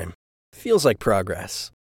 Chime. Feels like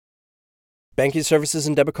progress. Banking services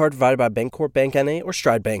and debit card provided by Bancorp Bank N.A. or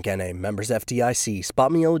Stride Bank N.A. Members FDIC.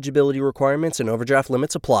 SpotMe eligibility requirements and overdraft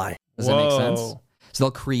limits apply. Does that make sense? Whoa. So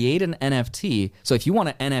they'll create an NFT. So if you want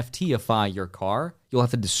to NFTify your car, you'll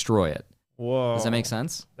have to destroy it. Whoa. Does that make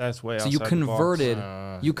sense? That's way So outside you the converted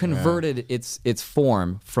box. its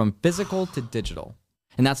form from physical to digital,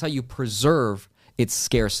 and that's how you preserve its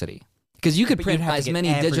scarcity. Because you could But print you'd have to as get many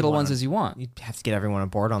digital everyone ones on- as you want. You'd have to get everyone on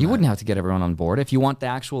board on You that. wouldn't have to get everyone on board. If you want the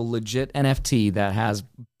actual legit NFT that has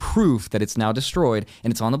proof that it's now destroyed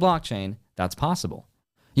and it's on the blockchain, that's possible.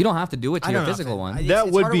 You don't have to do it to I your don't know if physical it- one. it's- That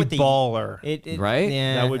it's would harder be with the- baller. Right?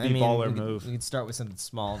 Yeah, That would be I mean, baller we could- move. We could start with something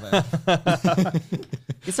small. But you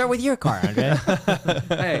can start with your car, Andre.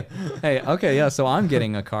 hey, okay, yeah. So I'm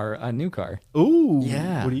getting a new car. Ooh.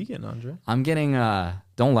 Yeah. What are you getting, Andre? I'm getting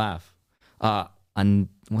don't laugh.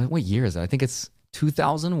 What year is it? I think it's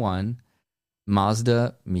 2001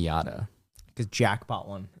 Mazda Miata. Because Jack bought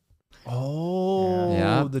one. Oh,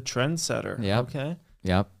 Yeah. the trendsetter. Yep. Okay.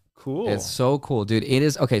 Yep. Cool. It's so cool, dude. It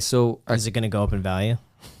is okay. So Is it going to go up in value?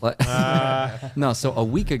 no, so a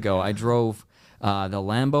week ago I drove the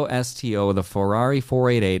Lambo STO, the Ferrari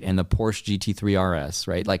 488, and the Porsche GT3 RS.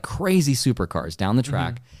 Right, like crazy supercars down the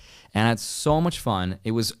track, and I had so much fun.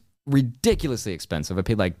 It was ridiculously expensive. I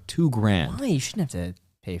paid like $2,000. Why? You shouldn't have to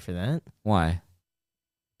pay for that. Why?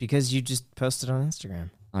 Because you just posted on Instagram.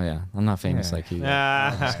 Oh yeah, I'm not famous Yeah. like you.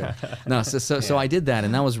 Ah. No, so I did that,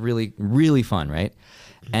 and that was really, really fun, right?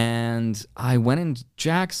 And I went in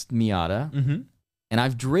Jack's Miata, Mhm. and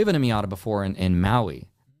I've driven a Miata before in Maui,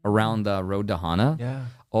 around the Road to Hana. Yeah.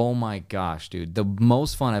 Oh my gosh, dude. The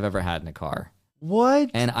most fun I've ever had in a car.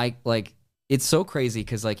 What? And it's so crazy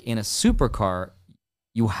because like in a supercar,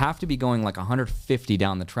 you have to be going like 150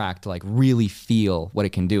 down the track to like really feel what it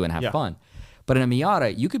can do and have fun. But in a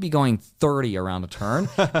Miata, you could be going 30 around a turn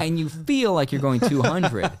and you feel like you're going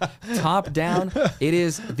 200. Top down, it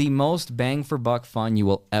is the most bang for buck fun you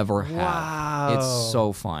will ever have. Wow. It's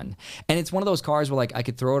so fun. And it's one of those cars where like I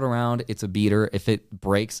could throw it around, it's a beater. If it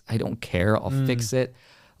breaks, I don't care. I'll fix it.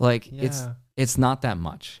 Like it's not that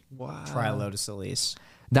much. Wow. Try a Lotus Elise.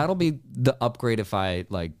 That'll be the upgrade if I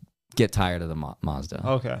like get tired of the Mazda.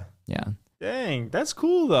 Okay. Yeah. Dang, that's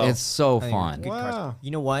cool though. It's so fun. Good Wow. cars.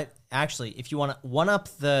 You know what? Actually, if you want to one up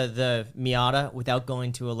the Miata without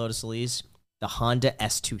going to a Lotus Elise, the Honda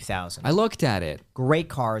S2000. I looked at it. Great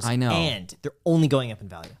cars. I know. And they're only going up in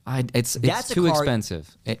value. It's That's a too car- expensive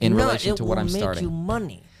in relation to what I'm starting. It'll make you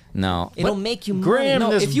money. No. It'll But- make you Graham,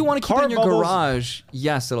 money. no, this if you want to keep it car in your bubbles- garage,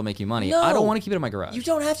 yes, it'll make you money. No. I don't want to keep it in my garage. You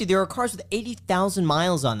don't have to. There are cars with 80,000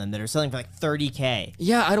 miles on them that are selling for like 30K.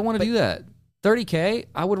 Yeah, I don't want to do that. 30K,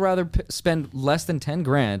 I would rather spend less than 10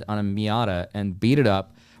 grand on a Miata and beat it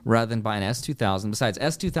up rather than buy an S2000. Besides,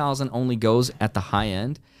 S2000 only goes at the high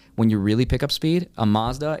end when you really pick up speed. A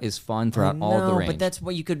Mazda is fun throughout all the range. But that's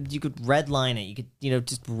what you could redline it. You could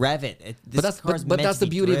just rev it. But that's the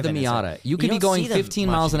beauty of the Miata. You could be going 15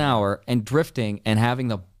 miles an hour and drifting and having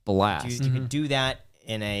the blast. You could do that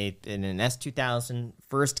in an S2000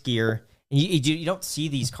 first gear. And you don't see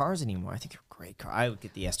these cars anymore. I think they're great car. I would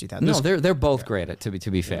get the S2000. No, they're both great. To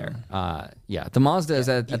be fair, the Mazda is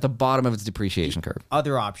at the bottom of its depreciation curve.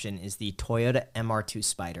 Other option is the Toyota MR2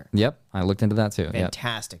 Spider. Yep, I looked into that too. Yep.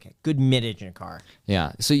 Fantastic, good mid-engine car.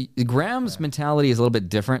 Yeah. So Graham's mentality is a little bit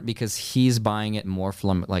different because he's buying it more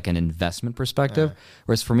from like an investment perspective,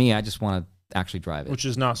 whereas for me, I just want to actually drive it. Which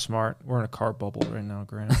is not smart. We're in a car bubble right now,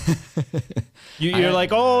 Graham. You're like,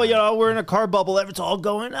 oh, we're in a car bubble. It's all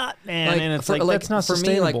going up, man. And it's like that's not for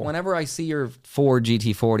sustainable. me. Like whenever I see your Ford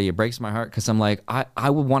GT40, it breaks my heart because I'm like, I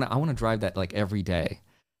want to drive that like every day,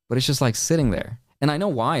 but it's just like sitting there. And I know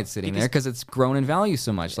why it's sitting there because it's grown in value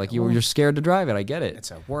so much. Like you're scared to drive it. I get it.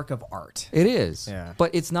 It's a work of art. It is. Yeah.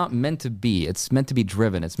 But it's not meant to be. It's meant to be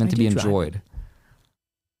driven. It's meant to be do drive enjoyed.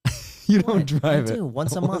 You don't drive I it. do.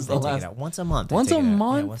 Once a month, I take it out. Once a month. Once I take a it out.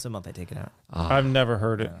 month? Yeah, once a month, I take it out. I've never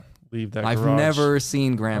heard it leave that I've garage. never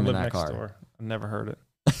seen I Graham in live that next car. door. I've never heard it.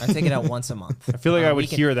 I take it out once a month. I feel like I would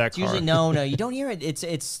Weekend. hear that It's car. usually no, you don't hear it.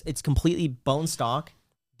 It's completely bone stock.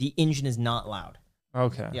 The engine is not loud.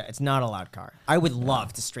 Okay. Yeah, it's not a loud car. I would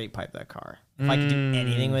love to straight pipe that car if I could do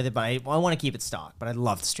anything with it, but I want to keep it stock. But I'd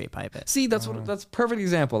love to straight pipe it. See, that's a perfect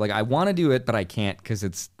example. Like I want to do it, but I can't because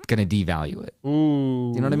it's gonna devalue it.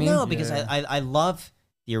 Ooh. You know what I mean? No, because I love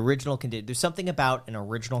the original condition. There's something about an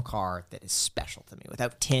original car that is special to me,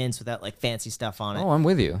 without tints, without like fancy stuff on it. Oh, I'm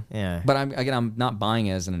with you. Yeah. But I'm not buying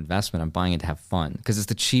it as an investment. I'm buying it to have fun because it's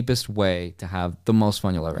the cheapest way to have the most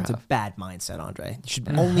fun you'll ever It's a have. bad mindset, Andre. You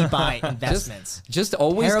should only buy investments. Just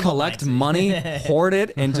always Terrible collect mindset. money, hoard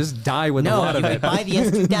it, and just die with a No, lot you of could it. buy the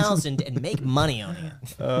S2000 and make money owning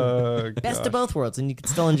it. Best of both worlds, and you can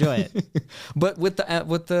still enjoy it. But with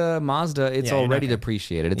the Mazda, it's Yeah, you're not already gonna-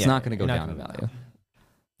 depreciated. It's yeah, not going to go you're not down in gonna- value.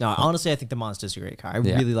 No, honestly, I think the Mazda's a great car. I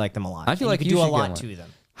Yeah. really like them a lot. I feel And like you you could do a should get lot one. to them.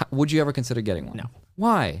 Would you ever consider getting one? No.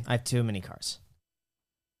 Why? I have too many cars.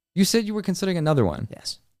 You said you were considering another one.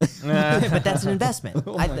 Yes. But that's an investment.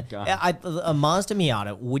 Oh my God. A Mazda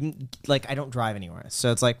Miata wouldn't, like, I don't drive anywhere.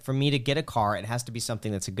 So it's like, for me to get a car, it has to be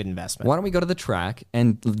something that's a good investment. Why don't we go to the track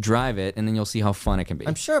and drive it, and then you'll see how fun it can be.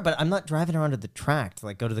 I'm sure, but I'm not driving around to the track to,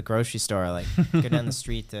 like, go to the grocery store, like, go down the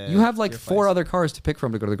street to. You have like your 4 place. other cars to pick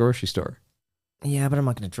from to go to the grocery store. Yeah, but I'm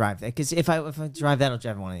not going to drive that. Because if I drive that, I'll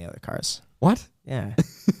drive one of the other cars. What? Yeah.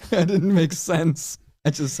 That didn't make sense. I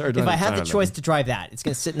just started. If I had the choice to drive that, it's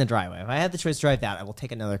going to sit in the driveway. If I had the choice to drive that, I will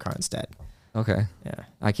take another car instead. Okay. Yeah.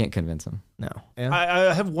 I can't convince him. No. Yeah.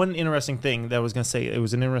 I have one interesting thing that I was going to say. It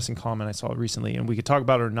was an interesting comment I saw recently, and we could talk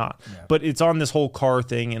about it or not. Yeah. But it's on this whole car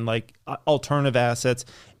thing and like alternative assets.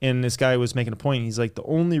 And this guy was making a point. He's like, the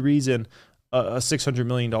only reason a $600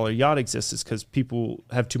 million yacht exists is because people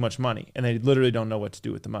have too much money, and they literally don't know what to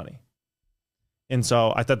do with the money. And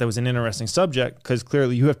so I thought that was an interesting subject because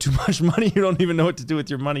clearly you have too much money. You don't even know what to do with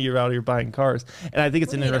your money. You're out here buying cars. And I think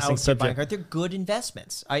it's an interesting subject. They're good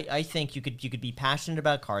investments. I think you could be passionate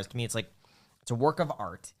about cars. To me, it's like it's a work of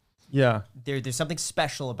art. Yeah. There's something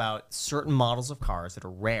special about certain models of cars that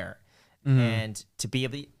are rare, Mm-hmm. and to be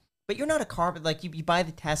able to. But you're not a car, but like you buy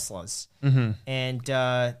the Teslas, Mm-hmm.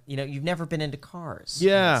 and you've never been into cars.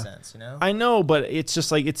 Yeah. in that sense, I know, but it's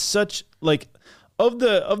just like it's such like of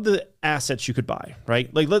the assets you could buy,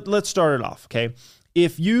 right? Like let's start it off, okay?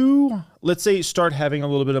 if you, let's say, start having a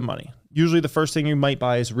little bit of money, usually the first thing you might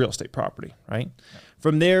buy is real estate property, right?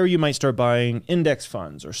 From there, you might start buying index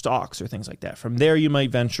funds or stocks or things like that. From there, you might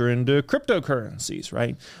venture into cryptocurrencies,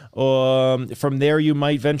 right? From there, you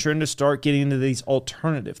might venture into start getting into these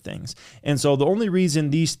alternative things. And so the only reason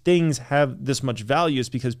these things have this much value is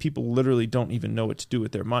because people literally don't even know what to do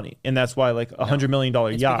with their money. And that's why like $100 million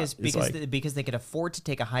yacht because they could afford to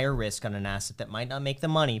take a higher risk on an asset that might not make them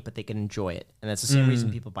money, but they can enjoy it. And that's the same reason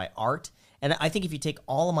people buy art. And I think if you take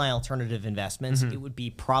all of my alternative investments, it would be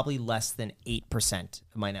probably less than 8%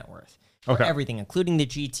 of my net worth. For everything, including the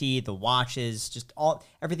GT, the watches, just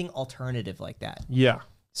everything alternative like that. Yeah.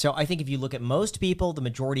 So I think if you look at most people, the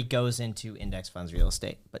majority goes into index funds, real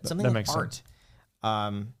estate. But something like art,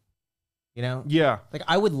 Yeah. like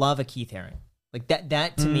I would love a Keith Haring. Like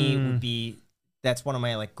that to me would be, that's one of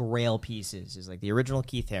my like grail pieces, is like the original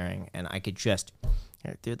Keith Haring, and I could just...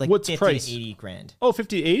 Dude, like what's 50 price? to 80 grand. Oh,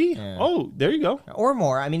 50 to 80? Yeah. Oh, there you go. Or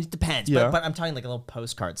more. I mean, it depends. Yeah. But I'm talking like a little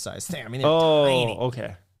postcard size thing. I mean, they're tiny.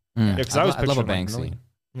 Okay. Yeah, because I I was love a picturing, like, Banksy. million.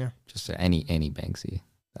 Yeah. Just any Banksy.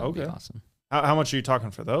 That would be Okay. awesome. How much are you talking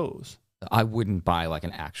for those? I wouldn't buy like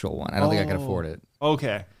an actual one. I don't think I could afford it.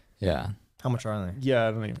 Okay. Yeah. How much are they? Yeah,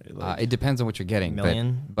 I don't even. It depends on what you're getting.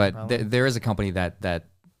 Million, But there is a company that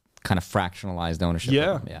kind of fractionalized ownership.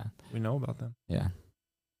 Yeah. Of them. Yeah. We know about them. Yeah.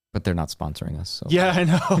 But they're not sponsoring us. So. Yeah, I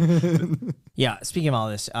know. Yeah. Speaking of all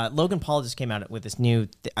this, Logan Paul just came out with this new.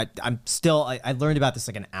 I learned about this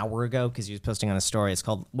like an hour ago because he was posting on a story. It's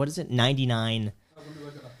called, what is it? 99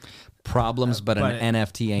 Problems, but an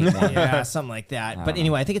NFT ain't one. Yeah, something like that. But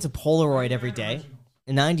anyway, I think it's a Polaroid every day.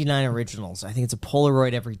 99 originals. I think it's a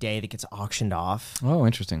Polaroid every day that gets auctioned off. Oh,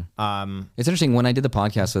 interesting. It's interesting. When I did the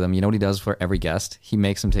podcast with him, you know what he does for every guest? He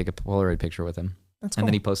makes them take a Polaroid picture with him. That's and cool.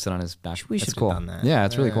 then he posts it on his back. We That's should have cool. done that. Yeah,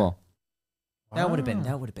 it's really cool. That would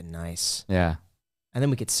have been nice. Yeah. And then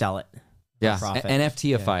we could sell it. Yeah. Profit.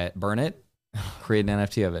 NFTify it. Burn it. Create an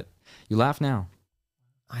NFT of it. You laugh now.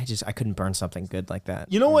 I couldn't burn something good like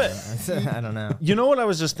that. You know what? I don't know. You know what I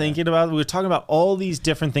was just thinking about? We were talking about all these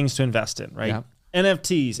different things to invest in, right? Yeah.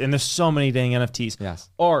 NFTs, and there's so many dang NFTs. Yes.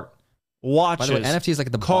 Art, watches. By the way, NFT is like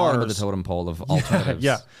at the bottom of the totem pole of alternatives.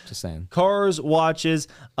 Yeah. Just saying. Cars, watches.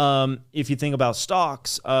 If you think about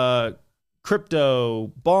stocks, crypto,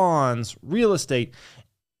 bonds, real estate,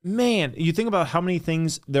 man, you think about how many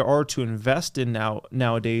things there are to invest in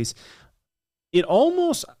nowadays. It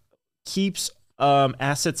almost keeps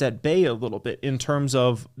assets at bay a little bit in terms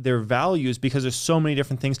of their values because there's so many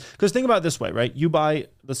different things. Because think about it this way, right? You buy,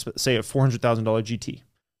 let's say, a $400,000 GT.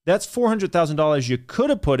 That's $400,000 you could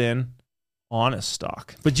have put in honest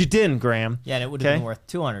stock, but you didn't, Graham. Yeah, and it would have been worth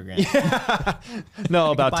 $200 grand. Yeah.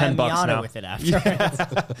 No, about $10 now. With it after.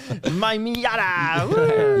 Yeah. My Miata.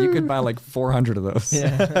 Woo! You could buy like 400 of those.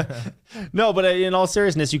 Yeah. No, but in all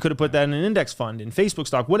seriousness, you could have put that in an index fund, in Facebook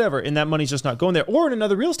stock, whatever, and that money's just not going there. Or in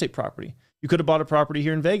another real estate property. You could have bought a property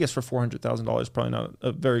here in Vegas for $400,000. Probably not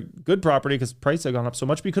a very good property because prices have gone up so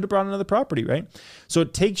much, but you could have bought another property, right? So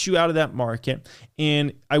it takes you out of that market.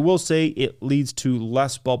 And I will say it leads to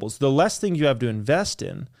less bubbles. The less things you have to invest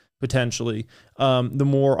in, potentially, the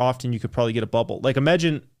more often you could probably get a bubble. Like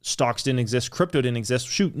imagine stocks didn't exist, crypto didn't exist.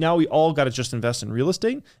 Shoot, now we all got to just invest in real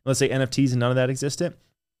estate. Let's say NFTs and none of that existed.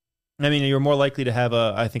 I mean, you're more likely to have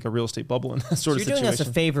a real estate bubble in that sort of situation. You're doing us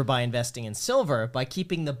a favor by investing in silver by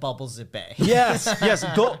keeping the bubbles at bay. Yes, yes.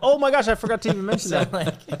 Gold. Oh my gosh, I forgot to even mention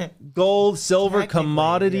that. Gold, silver,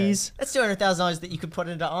 commodities. Yeah. That's $200,000 that you could put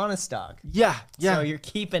into honest stock. Yeah, yeah. So you're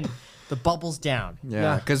keeping the bubbles down.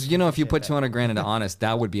 Yeah, because you know, if you put 200 grand into honest,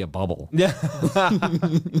 that would be a bubble. Yeah.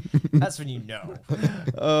 That's when you know.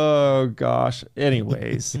 Oh gosh.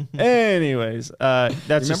 Anyways, that's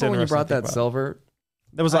just remember when you brought that silver?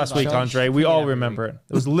 That was last week, Andre. We all remember it.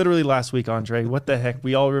 It was literally last week, Andre. What the heck?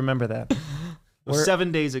 We all remember that. It was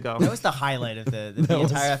 7 days ago. That was the highlight of the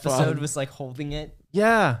entire episode. Was like holding it.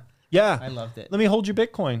 Yeah. Yeah. I loved it. Let me hold your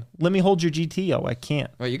Bitcoin. Let me hold your GTO. I can't.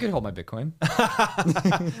 Well, you could hold my Bitcoin.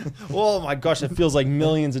 Oh my gosh, it feels like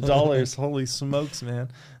millions of dollars. Holy smokes, man.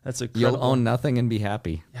 That's incredible. You'll own nothing and be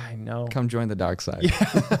happy. Yeah, I know. Come join the dark side.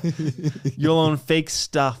 Yeah. You'll own fake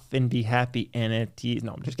stuff and be happy. NFTs.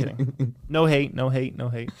 No, I'm just kidding. No hate, no hate, no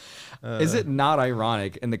hate. Is it not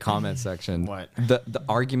ironic in the comment section? What? The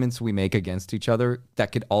arguments we make against each other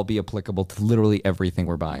that could all be applicable to literally everything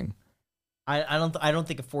we're buying. I don't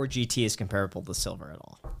think a Ford GT is comparable to silver at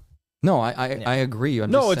all. No, I agree.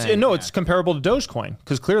 It's comparable to Dogecoin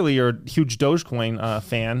because clearly you're a huge Dogecoin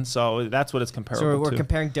fan, so that's what it's comparable to. So we're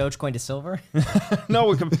comparing Dogecoin to silver?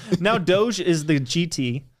 No, now Doge is the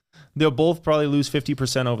GT, they'll both probably lose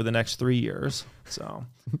 50% over the next 3 years. So,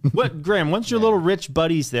 what, Graham? Once your little rich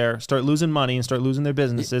buddies there start losing money and start losing their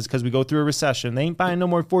businesses because we go through a recession, they ain't buying no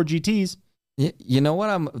more Ford GTs. You know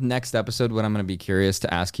what? Next episode, what I'm going to be curious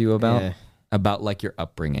to ask you about like your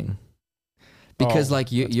upbringing. Because like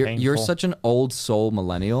you're such an old soul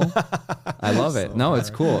millennial. I love it. No, it's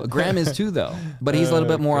cool. Graham is too though, but he's a little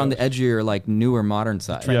bit more on the edgier, like newer modern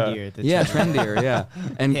side. Trendier. Trendier. Yeah.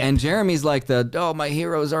 And Jeremy's like my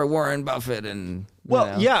heroes are Warren Buffett and.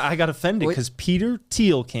 I got offended because Peter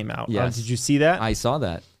Thiel came out. Yes. Did you see that? I saw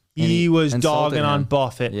that. He was dogging on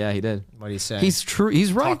Buffett. Yeah, he did. What do you say? He's true.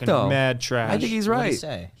 He's right Talking though. mad trash. I think he's What do right. you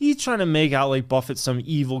say? He's trying to make out like Buffett's some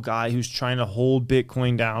evil guy who's trying to hold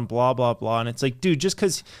Bitcoin down, blah, blah, blah. And it's like, dude, just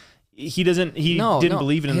because he didn't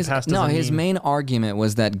believe it in the past doesn't his mean... main argument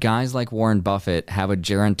was that guys like Warren Buffett have a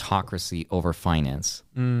gerontocracy over finance.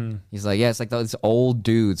 He's like, it's like those old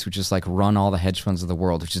dudes who just like run all the hedge funds of the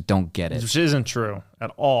world who just don't get it. Which isn't true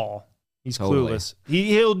at all. He's Totally. clueless.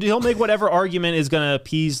 He'll make whatever argument is going to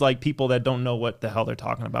appease like people that don't know what the hell they're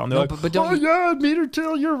talking about. And they're but don't you- yeah, Peter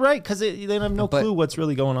Thiel, you're right, because they have no clue what's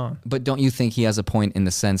really going on. But don't you think he has a point in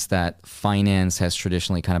the sense that finance has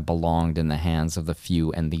traditionally kind of belonged in the hands of the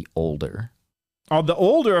few and the older? The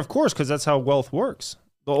older, of course, because that's how wealth works.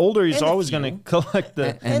 The older he's And the always few. going to collect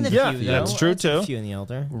the... And the yeah, few, that's true That's the too. few and the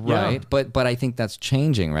older. Right. But I think that's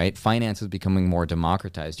changing, right? Finance is becoming more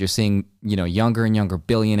democratized. You're seeing, younger and younger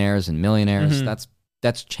billionaires and millionaires.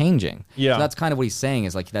 That's changing. Yeah. So that's kind of what he's saying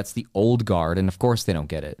is like that's the old guard, and of course they don't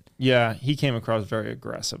get it. Yeah, he came across very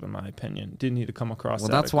aggressive, in my opinion. Didn't need to come across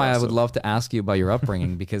that That's why I would aggressive. love to ask you about your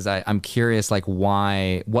upbringing because I'm curious, like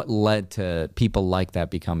what led to people like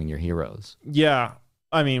that becoming your heroes? Yeah.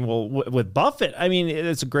 I mean, well, with Buffett, I mean,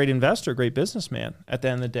 it's a great investor, great businessman at the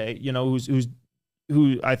end of the day,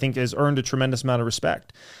 who I think has earned a tremendous amount of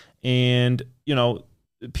respect. And,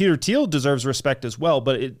 Peter Thiel deserves respect as well,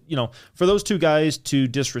 but for those two guys to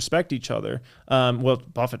disrespect each other,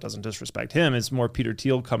 Buffett doesn't disrespect him. It's more Peter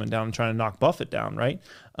Thiel coming down and trying to knock Buffett down, right?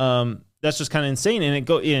 That's just kind of insane.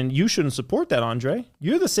 And you shouldn't support that, Andre.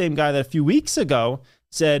 You're the same guy that a few weeks ago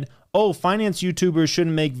said, finance YouTubers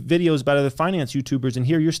shouldn't make videos about other finance YouTubers, and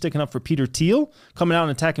here you're sticking up for Peter Thiel coming out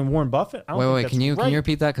and attacking Warren Buffett. Wait, can you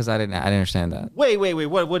repeat that? Because I didn't understand that. Wait.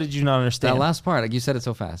 What did you not understand? That last part, like you said it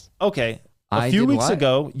so fast. Okay. A few weeks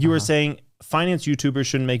ago, you were saying finance YouTubers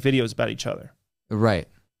shouldn't make videos about each other. Right.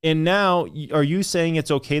 And now, are you saying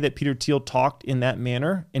it's okay that Peter Thiel talked in that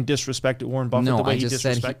manner and disrespected Warren Buffett the way he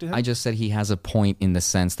disrespected him? I just said he has a point in the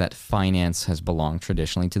sense that finance has belonged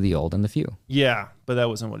traditionally to the old and the few. Yeah, but that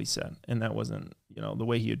wasn't what he said. And that wasn't, the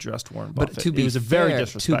way he addressed Warren Buffett. But to be it was fair, very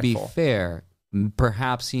disrespectful. To be fair,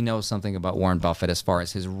 perhaps he knows something about Warren Buffett as far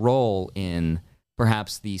as his role in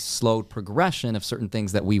perhaps the slowed progression of certain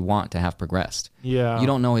things that we want to have progressed. Yeah. You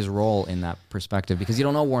don't know his role in that perspective because you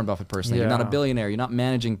don't know Warren Buffett personally. You're not a billionaire. You're not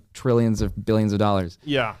managing trillions of billions of dollars.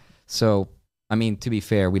 Yeah. So, I mean, to be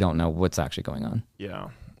fair, we don't know what's actually going on. Yeah.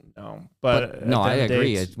 No. But no, I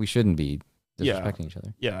agree. We shouldn't be disrespecting each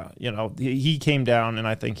other. Yeah, he came down, and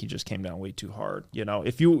I think he just came down way too hard.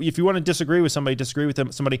 If you want to disagree with somebody, disagree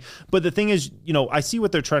with somebody. But the thing is, I see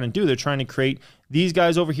what they're trying to do. They're trying to create these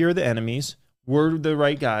guys over here are the enemies. We're the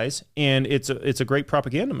right guys, and it's a great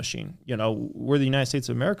propaganda machine. We're the United States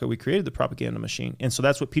of America. We created the propaganda machine, and so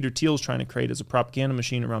that's what Peter Thiel is trying to create as a propaganda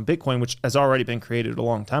machine around Bitcoin, which has already been created a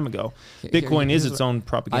long time ago. Bitcoin is its own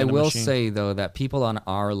propaganda machine. I will say though that people on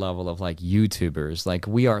our level of like YouTubers, like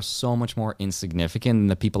we are so much more insignificant than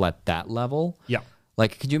the people at that level. Yeah.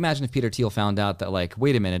 Like, could you imagine if Peter Thiel found out that, like,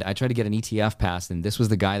 wait a minute, I tried to get an ETF passed, and this was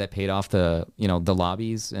the guy that paid off the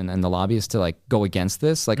lobbies and the lobbyists to like go against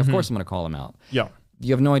this? Like, of course I'm going to call him out. Yeah.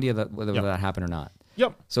 You have no idea whether that happened or not.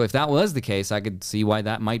 Yep. So if that was the case, I could see why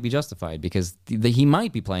that might be justified because he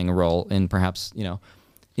might be playing a role in perhaps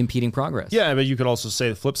impeding progress. Yeah, but you could also say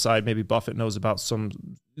the flip side. Maybe Buffett knows about some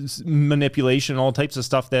manipulation, all types of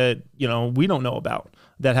stuff that we don't know about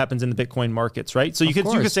that happens in the Bitcoin markets, right? So you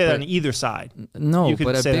could say that on either side. No,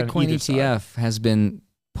 but a Bitcoin ETF has been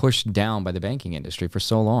pushed down by the banking industry for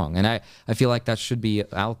so long, and I feel like that should be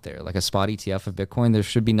out there, like a spot ETF of Bitcoin. There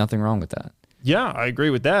should be nothing wrong with that. Yeah, I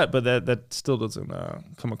agree with that, but that still doesn't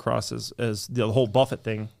come across as the whole Buffett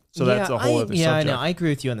thing. So that's a whole other subject. Yeah, I know. I agree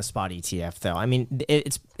with you on the spot ETF, though. I mean,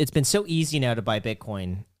 it's been so easy now to buy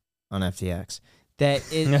Bitcoin on FTX that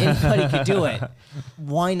anybody could do it.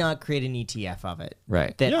 Why not create an ETF of it?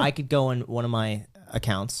 Right. That I could go in one of my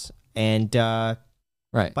accounts and buy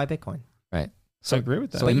Bitcoin. Right. So I agree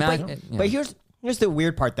with that. So but here's the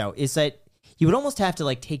weird part, though, is that you would almost have to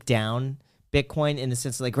like take down Bitcoin in the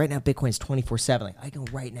sense of like right now Bitcoin's 24/7. Like I go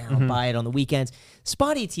right now and buy it on the weekends.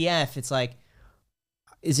 Spot ETF, it's like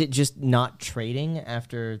is it just not trading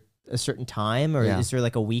after a certain time, or is there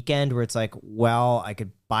like a weekend where it's like, well, I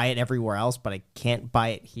could buy it everywhere else, but I can't buy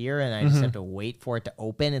it here, and I just have to wait for it to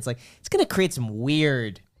open? It's like it's going to create some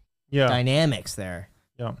weird dynamics there.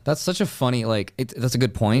 Yeah. That's such a funny, that's a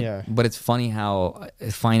good point, but it's funny how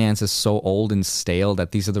finance is so old and stale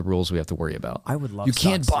that these are the rules we have to worry about. I would love You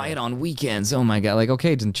can't buy it on weekends. Oh my God. Like,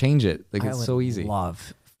 okay, then change it. Like, it's so easy. I would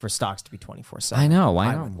love for stocks to be 24/7. I know.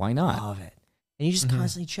 Why not? Love it. And you just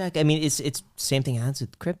constantly check. I mean, it's same thing happens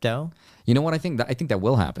with crypto. You know what I think? I think that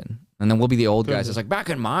will happen. And then we'll be the old guys. It's like, back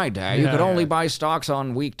in my day, you could only buy stocks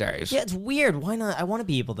on weekdays. Yeah, it's weird. Why not? I want to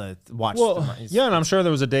be able to watch. Yeah, and I'm sure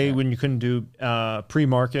there was a day when you couldn't do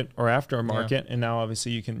pre-market or aftermarket, and now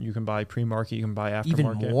obviously you can buy pre-market, you can buy aftermarket.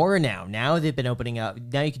 Even more now. Now they've been opening up.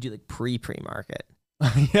 Now you can do like pre-market.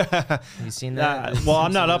 Yeah. Have you seen that? Well,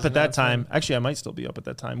 I'm not up at that time. Actually, I might still be up at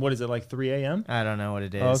that time. What is it, like 3 a.m.? I don't know what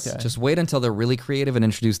it is. Okay. Just wait until they're really creative and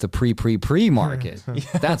introduce the pre-market.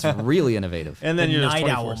 That's really innovative. And then The you're night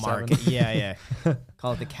just owl 24/7. market. Yeah.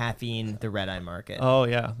 Call it the caffeine, the red eye market. Oh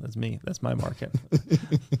yeah, that's me. That's my market.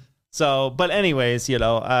 So, but anyways,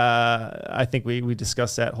 I think we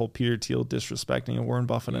discussed that whole Peter Thiel disrespecting Warren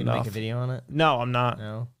Buffett You enough. make a video on it? No, I'm not.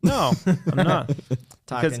 No. No, I'm not.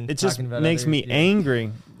 Because it just makes me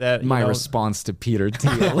angry that My response to Peter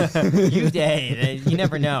Thiel. You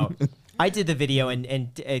never know. I did the video,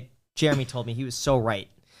 and Jeremy told me he was so right.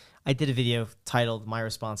 I did a video titled "My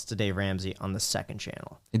Response to Dave Ramsey" on the second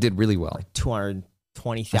channel. It did really well.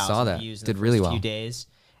 220,000 views in Did the really first well. few days.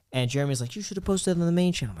 And Jeremy was like, "You should have posted it on the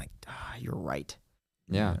main channel." I'm like, "You're right."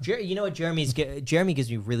 Yeah. You know what? Jeremy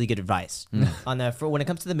gives me really good advice on that. For when it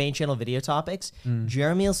comes to the main channel video topics,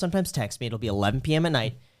 Jeremy will sometimes text me. It'll be 11 p.m. at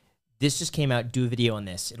night. This just came out. Do a video on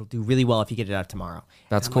this. It'll do really well if you get it out tomorrow.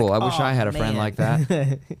 That's cool. like, I wish I had a friend man. like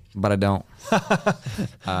that, but I don't.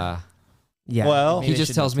 Yeah. Well, He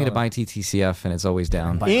just tells me to buy TTCF, and it's always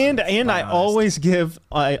down. And I always give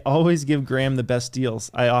Graham the best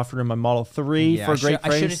deals. I offered him a Model 3 for a great I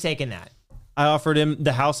should have price. taken that. I offered him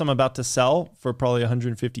the house I'm about to sell for probably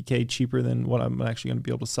 $150K cheaper than what I'm actually going to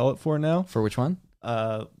be able to sell it for now. For which one?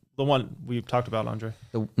 The one we've talked about, Andre.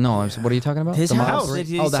 What are you talking about? His The house. Model that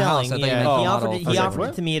 3? he's the house. selling, I thought you yeah. meant He the offered model. it. I He was like, offered what?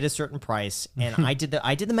 it to me at a certain price, and I did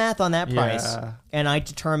the math on that price, Yeah. and I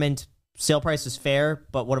determined sale price is fair.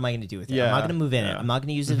 But what am I going to do with it? I'm not going to move in it. I'm not going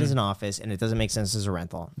to use it as an office, and it doesn't make sense as a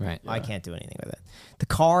rental. Right. I can't do anything with it. The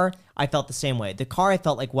car, I felt the same way. The car, I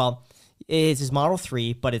felt like, well, it's his Model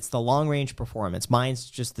 3, but it's the long range performance. Mine's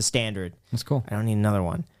just the standard. That's cool. I don't need another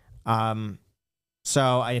one.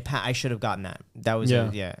 So I should have gotten that. That was should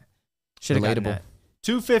have gotten Relatable. that.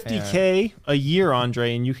 $250K a year,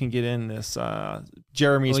 Andre, and you can get in this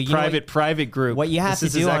Jeremy's Well, you know private group. What you have This to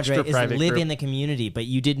is do, his Andre, extra is private live group. in the community, but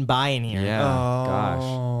you didn't buy in here. Yeah.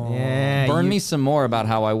 Gosh. Yeah. Burn me some more about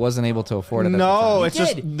how I wasn't able to afford it. No, at it's You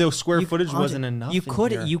just did. the square You- footage Andre, wasn't enough. You in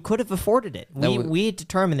could here. have afforded it. We had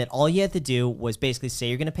determined that all you had to do was basically say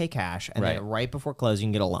you're going to pay cash, and then Right. right before closing, you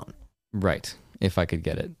can get a loan. the time. Right. If I could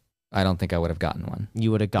get it. I don't think I would have gotten one.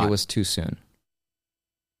 You would have got. It was too soon.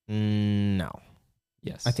 No,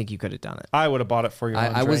 Yes. I think you could have done it. I would have bought it for you. I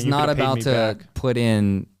Andre, was and you not could have paid about me to back. put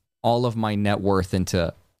in all of my net worth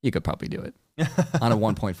into, you could probably do it, on a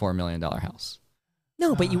 $1.4 million house.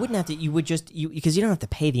 No, but you wouldn't have to. You would just because you don't have to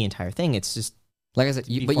pay the entire thing. It's just Like I said,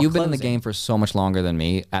 but Before you've been in the closing. game for so much longer than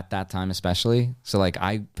me at that time, especially. So like,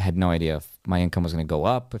 I had no idea if my income was going to go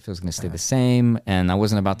up, if it was going to stay the same, and I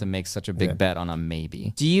wasn't about to make such a big bet on a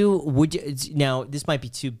maybe. now this might be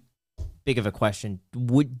too big of a question.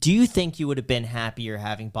 Do you think you would have been happier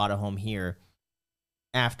having bought a home here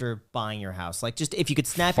after buying your house? Like, just if you could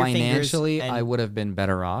snap your fingers. Financially, and I would have been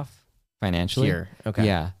better off. Financially, here. Okay.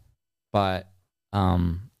 yeah, but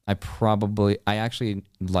I actually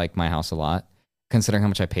like my house a lot, considering how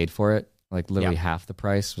much I paid for it. Like literally half the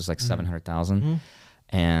price was like $700,000, Mhm.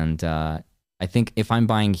 and I think if I'm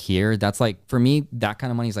buying here, that's like, for me, that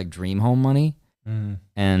kind of money is like dream home money.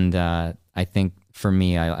 And I think for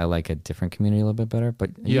me, I like a different community a little bit better.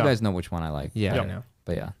 But you Yeah. guys know which one I like. Yeah, Yep. I know.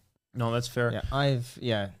 But yeah, No, that's fair.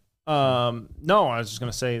 Yeah. No, I was just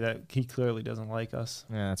gonna say that he clearly doesn't like us.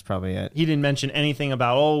 Yeah, that's probably it. He didn't mention anything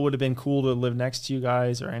about it would have been cool to live next to you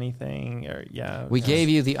guys or anything. Or we gave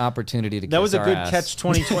you the opportunity to. that was a kiss good our ass. catch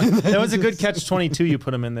 2020. That was a good catch 22. You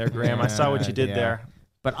put him in there, Graham. I saw what you did Yeah. there.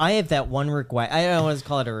 But I have that one regret. I don't want to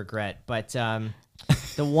call it a regret, but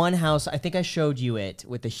the one house, I think I showed you it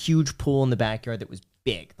with the huge pool in the backyard that was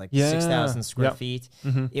big, like Yeah. 6,000 square Yep. feet.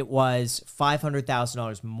 Mm-hmm. It was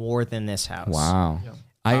 $500,000 more than this house. Wow.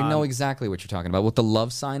 I know exactly what you're talking about with the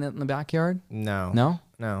love sign in the backyard. No. No.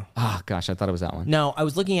 No. Oh gosh, I thought it was that one. No, I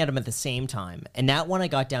was looking at them at the same time, and that one I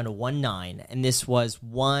got down to 1.9, and this was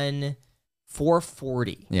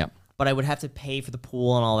 1.440. Yeah. But I would have to pay for the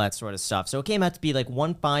pool and all that sort of stuff. So it came out to be like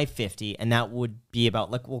 1.550, and that would be about,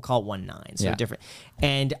 like, we'll call it 1.9. So Yeah. different.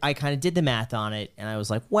 And I kind of did the math on it, and I was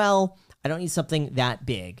like, well, I don't need something that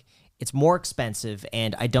big. It's more expensive,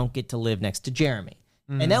 and I don't get to live next to Jeremy.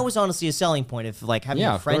 And that was honestly a selling point of like having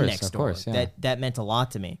Yeah, a of friend course, next of door. course, yeah. That meant a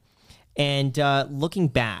lot to me. And looking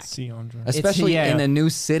back, See, Andre. Especially yeah. in a new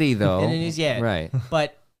city, though. and it is, yeah, Right.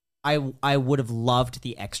 But I would have loved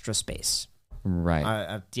the extra space.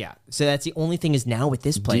 Right. Yeah. So that's the only thing is now with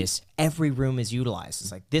this place, every room is utilized.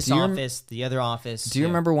 It's like this Do you office, the other office. Do you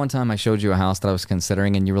remember one time I showed you a house that I was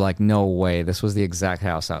considering, and you were like, "No way, this was the exact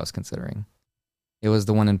house I was considering." It was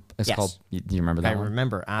the one in. It's Yes. called. Do you remember that I one?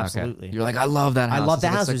 remember absolutely. Okay. You're like, I love that house. I love the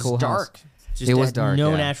house. It's It a was cool dark. house. Just It was had dark.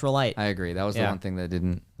 No yeah. natural light. I agree. That was the Yeah. one thing that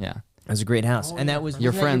didn't. Yeah. It was a great house, and that was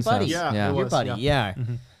Your wasn't that friend's buddy. house. Yeah, Yeah. it Your was, buddy. yeah. Yeah.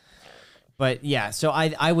 But yeah, so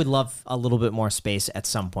I would love a little bit more space at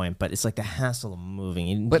some point, but it's like the hassle of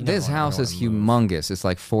moving. But this house is humongous. It's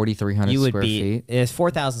like 4,300 You would square be feet. it's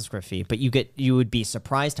 4,000 square feet, but you would be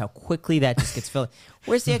surprised how quickly that just gets filled.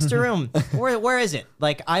 Where's the extra room? Where is it?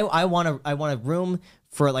 Like I want a room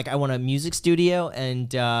for like I want a music studio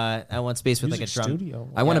and I want space with like a Music drum. studio.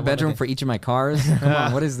 I want a Yeah, bedroom for each of my cars. Come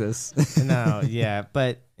on, what is this? No, yeah,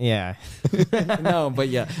 but yeah. No, but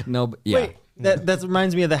yeah. No, but yeah. Wait, that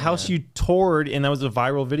reminds me of the house you toured, and that was a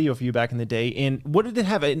viral video for you back in the day. And what did it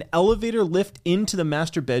have? An elevator lift into the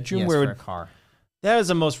master bedroom? Yes, where for a car. that is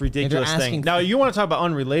the most ridiculous asking thing. for- Now you want to talk about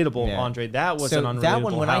unrelatable, Yeah. Andre? That was So an unrelatable that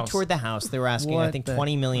one, when house. I toured the house, they were asking I What think the-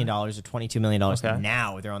 $20 million or $22 million. Okay.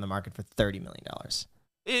 Now they're on the market for $30 million.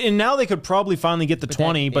 And now they could probably finally get the But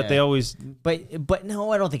 20, that- but yeah. they always. But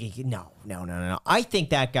no, I don't think he could. No. I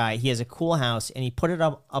think that guy, he has a cool house and he put it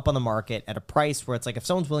up on the market at a price where it's like if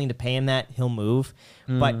someone's willing to pay him that, he'll move.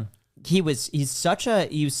 But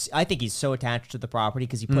I think he's so attached to the property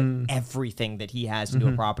because he put everything that he has into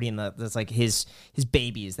a property, and that's like his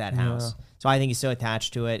baby is that house. So I think he's so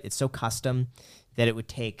attached to it. It's so custom that it would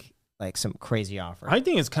take like some crazy offer. I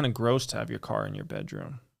think it's kind of gross to have your car in your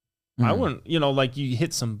bedroom. I wouldn't, like you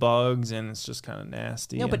hit some bugs and it's just kind of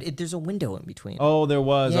nasty. no, and- but there's a window in between. oh, there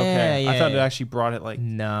was. Yeah, Okay, I yeah, thought it yeah. actually brought it like.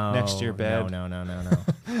 No, next to your bed. No.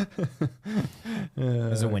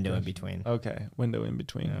 There's a window in between. Okay, window in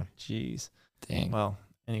between. Yeah. Jeez. Dang. Well,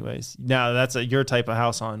 anyways, now that's your type of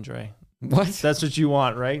house, Andre. What? That's what you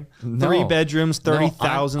want, right? No. 3 bedrooms,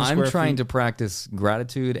 30,000 No, square I'm trying feet. to practice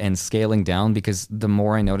gratitude and scaling down because the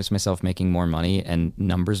more I notice myself making more money and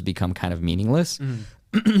numbers become kind of meaningless,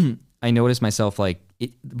 I notice myself like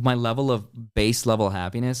my level of base level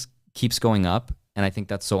happiness keeps going up. And I think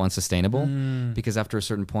that's so unsustainable because after a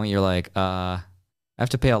certain point, you're like, I have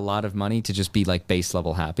to pay a lot of money to just be like base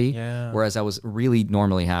level happy. Yeah. Whereas I was really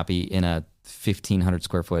normally happy in a 1,500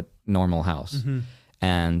 square foot normal house.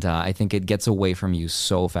 And I think it gets away from you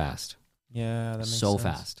so fast. Yeah, that makes So sense.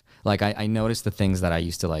 fast. Like I noticed the things that I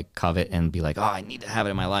used to like covet and be like, oh, I need to have it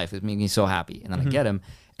in my life. It makes me so happy. And then I get them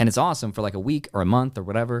and it's awesome for like a week or a month or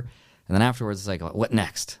whatever. And then afterwards it's like, what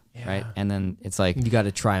next? Right. And then it's like, You got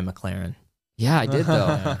to try a McLaren. yeah, I did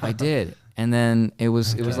though. I did. And then it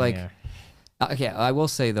was like, Yeah. okay, I will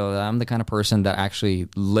say though that I'm the kind of person that actually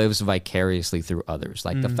lives vicariously through others.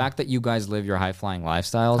 Like the fact that you guys live your high flying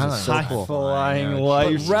lifestyles is so High cool. flying But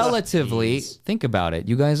life. relatively, think about it.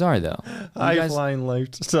 You guys are though. You High guys- flying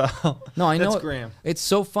lifestyle. No, I know. That's it- Graham. It's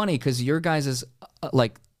so funny because your guys'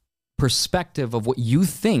 like perspective of what you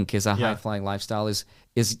think is a Yeah. high flying lifestyle is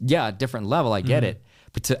a different level. I get it,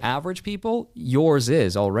 but to average people, yours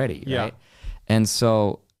is already Yeah. right. And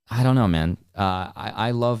so I don't know, man.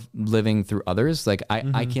 I love living through others. Like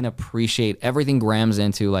I can appreciate everything Graham's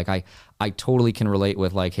into. Like I totally can relate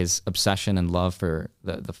with like his obsession and love for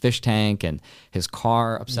the fish tank and his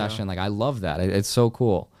car obsession. Like I love that. It's so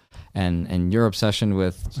cool. And your obsession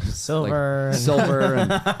with Silver. silver.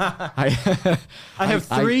 And I have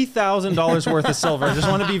 $3,000 worth of silver. I just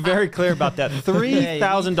want to be very clear about that.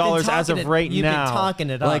 $3,000 as of right You've now. been talking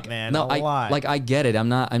it up, man. no, a lot. I get it. I'm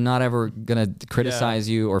not ever gonna criticize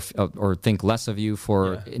you or think less of you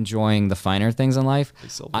for enjoying the finer things in life.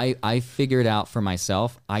 silver. I figured out for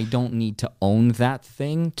myself. I don't need to own that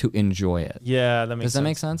thing to enjoy it. Yeah, that makes sense. Does that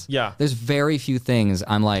make sense? Yeah. There's very few things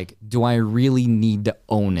I'm like, do I really need to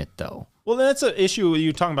own it though? Well, that's an issue.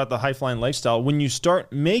 You're talking about the high flying lifestyle. When you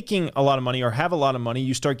start making a lot of money or have a lot of money,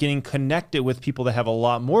 you start getting connected with people that have a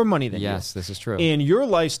lot more money than you. Yes, this is true. In your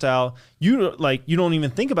lifestyle, you don't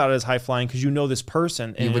even think about it as high flying because you know this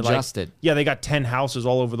person. And You've adjusted. Yeah, they got 10 houses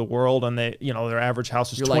all over the world, and their average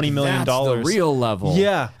house is You're $20 million. That's the real level.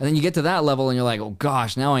 Yeah. And then you get to that level and you're like, oh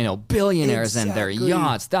gosh, now I know billionaires and their Exactly.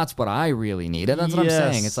 yachts. That's what I really need. And that's what I'm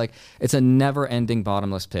Yes. saying. It's like, it's a never ending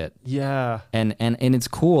bottomless pit. Yeah. And it's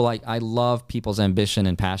cool. I love people's ambition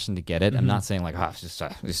and passion to get it. I'm not saying like,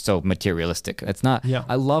 it's so materialistic. It's not. Yeah.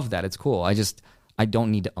 I love that. It's cool. I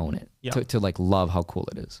don't need to own it Yeah. to like love how cool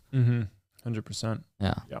it is. 100%.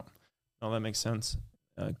 Yeah. Yeah. No, that makes sense.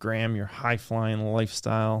 Graham, your high flying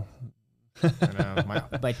lifestyle.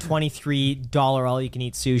 My $23 all you can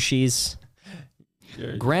eat sushis.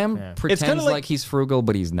 Graham pretends kinda like, like- he's frugal,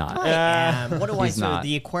 but he's not. I am. What do I He's say? not.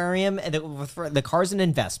 The aquarium, the car's an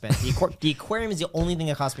investment. The aquarium is the only thing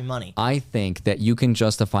that costs me money. I think that you can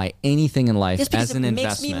justify anything in life Yes, because as an it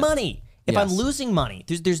investment. makes me money. If I'm Yes. losing money,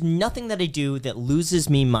 there's nothing that I do that loses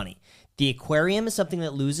me money. The aquarium is something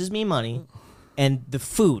that loses me money, and the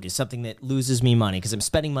food is something that loses me money because I'm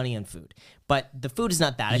spending money on food. But the food is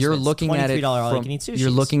not that expensive. You're looking at it all you from can eat sushi. you're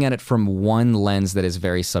looking at it from one lens that is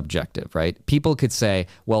very subjective, right? People could say,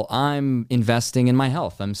 "Well, I'm investing in my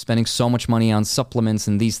health. I'm spending so much money on supplements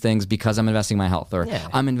and these things because I'm investing in my health, or Yeah.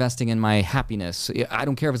 I'm investing in my happiness. I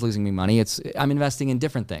don't care if it's losing me money. I'm investing in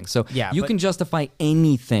different things." So Yeah, you but- can justify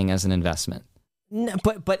anything as an investment. No,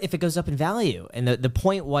 but if it goes up in value, and the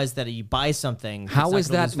point was that you buy something, it's How not is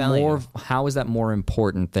gonna that lose value. more? How is that more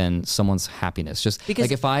important than someone's happiness? Just Because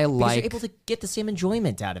like if I because like you're able to get the same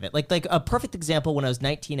enjoyment out of it. Like a perfect example, when I was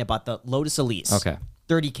 19, I bought the Lotus Elise. Okay.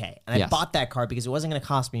 30K. And I Yes. bought that car because it wasn't going to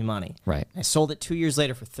cost me money. Right. I sold it 2 years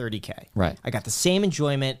later for 30K. Right. I got the same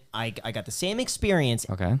enjoyment. I got the same experience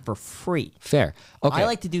Okay. for free. Fair. Okay. I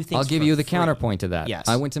like to do things I'll give for you the free. counterpoint to that. Yes.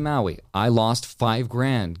 I went to Maui. I lost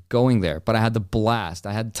 $5,000 going there, but I had the blast.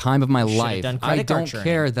 I had the time of my life. done I credit card don't sharing.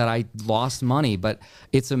 care that I lost money, but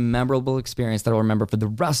it's a memorable experience that I'll remember for the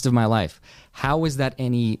rest of my life. How is that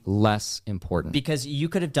any less important? Because you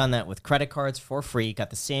could have done that with credit cards for free, got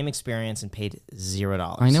the same experience, and paid $0.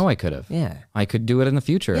 I know I could have. Yeah. I could do it in the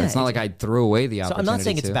future. Yeah, it's not like I threw away the So opportunity. I'm not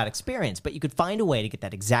saying it's a to. bad experience, but you could find a way to get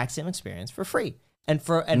that exact same experience for free. And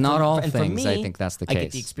Not for, all and for things, me, I think that's the I get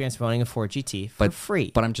case. the experience of owning a Ford GT for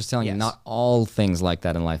free. But I'm just telling you, Yes. not all things like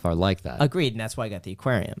that in life are like that. Agreed, and that's why I got the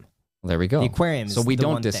aquarium. Well, there we go. The aquarium is So we the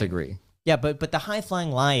don't one thing. disagree. Yeah, but the high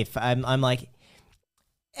flying life, I'm like,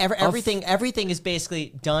 everything is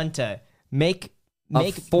basically done to make A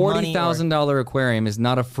money. $40,000 aquarium is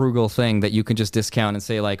not a frugal thing that you can just discount and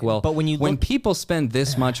say like, well, But when you look- people spend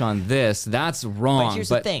this much on this, that's wrong. here's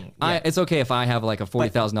the thing. Yeah. It's okay if I have like a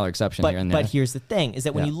 $40,000 exception here and there. But here's the thing: is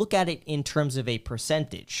that when Yeah. you look at it in terms of a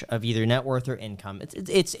percentage of either net worth or income,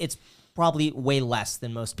 it's probably way less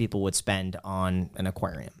than most people would spend on an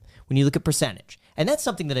aquarium. When you look at percentage, and that's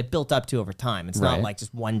something that I built up to over time. It's not Right. like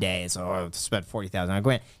just one day. It's I've spent $40,000 on a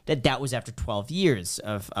grand. That was after 12 years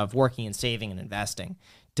of working and saving and investing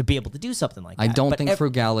to be able to do something like that. I don't But think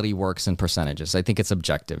frugality works in percentages. I think it's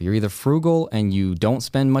objective. You're either frugal and you don't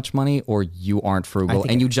spend much money, or you aren't frugal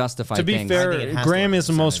think and you it- justify To be things. I fair, think it has to Graham work is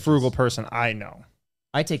the most percentages. frugal person I know.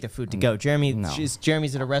 I take the food to go. Jeremy's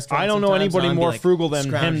at a restaurant. I don't know sometimes, anybody and I'll be more like, frugal than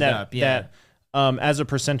him scrounged that up, yeah. that as a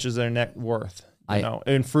percentage of their net worth. You know,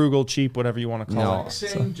 and frugal, cheap, whatever you want to call No. it.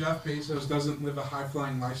 Saying Jeff Bezos doesn't live a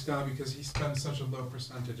high-flying lifestyle because he spends such a low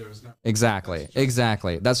percentage of his net.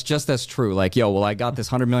 Exactly. That's just as true. Like, yo, well, I got this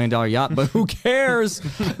 $100 million yacht, but who cares?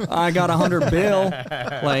 I got $100 bill.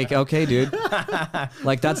 Like, okay, dude.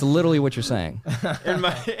 Like, that's literally what you're saying.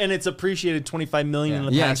 And it's appreciated 25 million in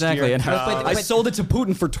the Yeah, past exactly. year. And But- I sold it to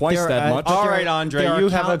Putin for twice There that are- much. but All there right, are- Andre, there are you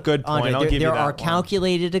have a good point. Andre, I'll give you there that are one.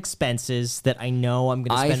 calculated expenses that I know I'm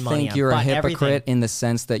going to I spend money think on. you're a but hypocrite everything- in the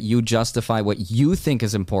sense that you justify what you think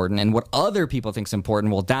is important and what other people think is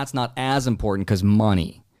important. Well, that's not as important because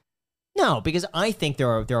money. No, because I think there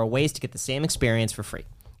are ways to get the same experience for free.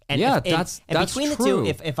 And Yeah, if- that's between the true.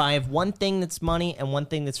 two, if I have one thing that's money and one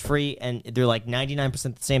thing that's free, and they're like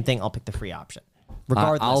 99% the same thing, I'll pick the free option.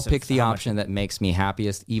 Regardless, I'll of pick the how much- option that makes me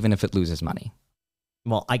happiest, even if it loses money.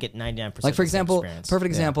 Well, I get 99%. Like, for the same example, experience. perfect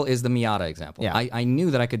Yeah. example is the Miata example. Yeah. I knew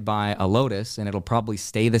that I could buy a Lotus and it'll probably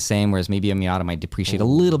stay the same, whereas maybe a Miata might depreciate a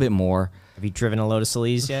little bit more. Have you driven a Lotus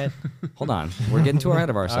Elise yet? Hold on, we're getting too ahead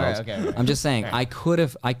of ourselves. okay. I'm just saying I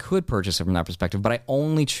could purchase it from that perspective, but I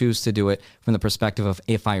only choose to do it from the perspective of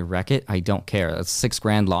if I wreck it, I don't care. That's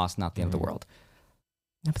 $6,000 lost, not the end of the world.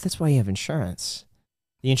 No, but that's why you have insurance.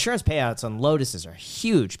 The insurance payouts on Lotuses are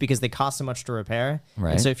huge because they cost so much to repair.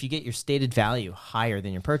 Right. And so if you get your stated value higher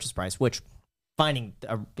than your purchase price, which finding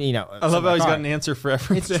I love how he's got an answer for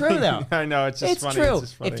everything. It's true though. I know, it's just funny. True. It's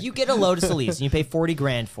just funny. If you get a Lotus Elise and you pay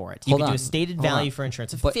 $40,000 for it, you can do a stated value for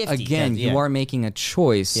insurance of but $50,000. again, you are making a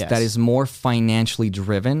choice that is more financially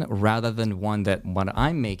driven rather than one that what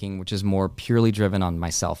I'm making, which is more purely driven on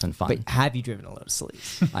myself and fun. But have you driven a Lotus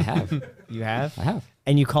Elise? I have. You have? I have.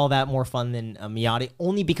 And you call that more fun than a Miata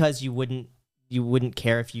only because you wouldn't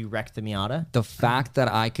care if you wrecked the Miata? The fact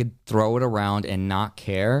that I could throw it around and not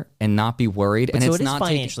care and not be worried, and so it's it is not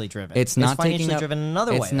financially driven. It's not financially taking up, driven in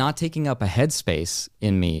another way. It's not taking up a headspace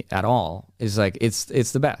in me at all. It's like it's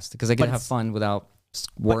the best because I can have fun without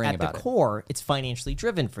worrying about it. At the core, it's financially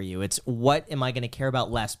driven for you. It's what am I going to care about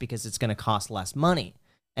less because it's going to cost less money.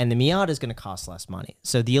 And the Miata is going to cost less money.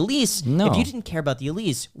 So the Elise, if you didn't care about the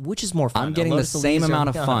Elise, which is more fun? I'm getting the same amount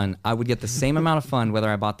of fun. I would get the same amount of fun whether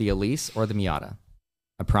I bought the Elise or the Miata.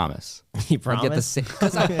 I promise. You promise? I get the same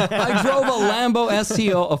because I drove a Lambo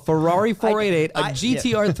STO, a Ferrari 488, a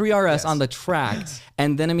GTR 3RS on the track,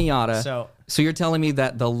 and then a Miata. So you're telling me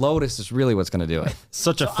that the Lotus is really what's going to do it?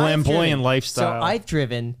 Such a flamboyant lifestyle. So I've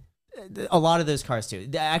driven a lot of those cars too.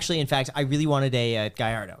 Actually, in fact, I really wanted a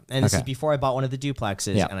Gallardo, and this is before I bought one of the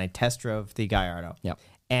duplexes, and I test drove the Gallardo. Yep.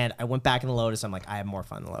 And I went back in the Lotus. I'm like, I have more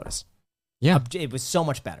fun in the Lotus. Yeah, it was so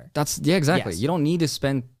much better. Exactly. Yes. You don't need to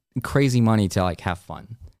spend crazy money to like have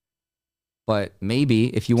fun. But maybe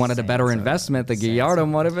if you wanted a better investment, the Gallardo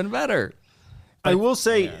would have been better. I will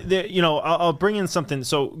say that, I'll bring in something.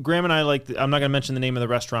 So Graham and I I'm not going to mention the name of the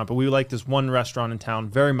restaurant, but we like this one restaurant in town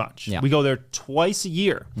very much. Yeah. We go there twice a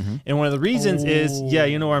year. Mm-hmm. And one of the reasons is,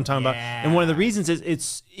 you know what I'm talking about. And one of the reasons is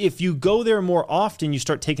it's if you go there more often, you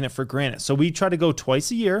start taking it for granted. So we try to go twice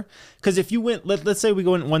a year because if you went, let's say we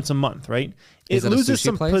go in once a month, right? It loses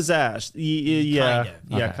some pizzazz.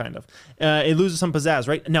 Kind of. It loses some pizzazz,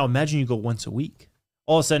 right? Now imagine you go once a week.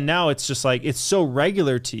 All of a sudden now it's just like, it's so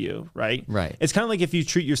regular to you, right? Right. It's kind of like if you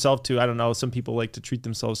treat yourself to, I don't know, some people like to treat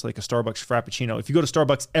themselves like a Starbucks Frappuccino. If you go to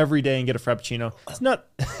Starbucks every day and get a Frappuccino, it's not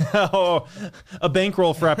a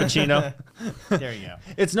bankroll Frappuccino. There you go.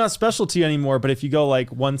 It's not special to you anymore, but if you go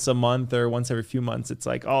like once a month or once every few months, it's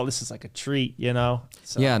like, oh, this is like a treat,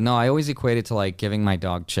 So. Yeah, no, I always equate it to like giving my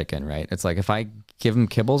dog chicken, right? It's like if I give him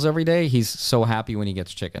kibbles every day, he's so happy when he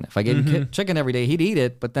gets chicken. If I gave him chicken every day, he'd eat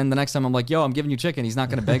it, but then the next time I'm like, yo, I'm giving you chicken, he's not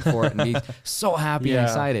going to beg for it, and he's so happy and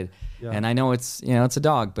excited. Yeah. And I know it's a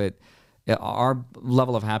dog, but our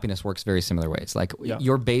level of happiness works very similar ways. Like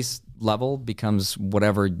your base level becomes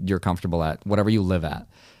whatever you're comfortable at, whatever you live at.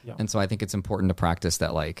 Yeah. And so I think it's important to practice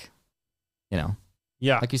that, like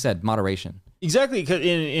you said, moderation. Exactly,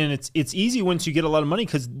 and it's easy once you get a lot of money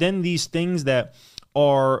because then these things that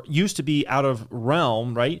are used to be out of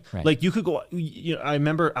realm, right? Like you could go, I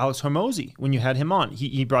remember Alex Hormozy, when you had him on,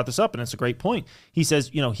 he brought this up and it's a great point. He says,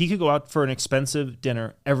 he could go out for an expensive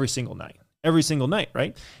dinner every single night,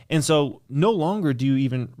 right? And so no longer do you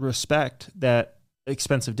even respect that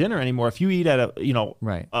expensive dinner anymore. If you eat at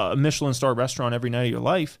a Michelin star restaurant every night of your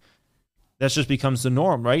life, that just becomes the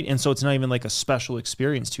norm, right? And so it's not even like a special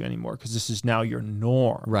experience to you anymore because this is now your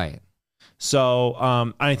norm. Right. So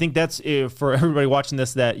I think that's for everybody watching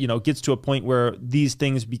this that, gets to a point where these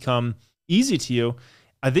things become easy to you.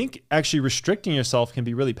 I think actually restricting yourself can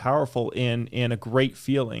be really powerful and a great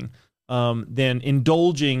feeling than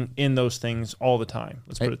indulging in those things all the time.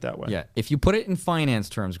 Let's put it that way. Yeah. If you put it in finance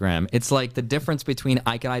terms, Graham, it's like the difference between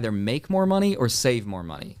I can either make more money or save more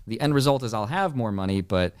money. The end result is I'll have more money,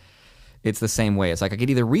 but it's the same way. It's like I could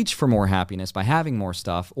either reach for more happiness by having more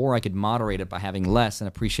stuff, or I could moderate it by having less and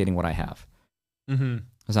appreciating what I have. Mm-hmm.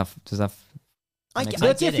 Does that?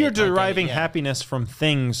 That's if you're deriving happiness from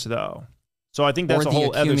things, though. So I think that's a whole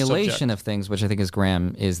other subject. Or the accumulation of things, which I think is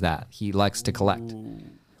Graham, is that he likes to collect.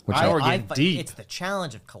 Which deep. It's the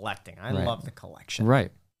challenge of collecting. I love the collection.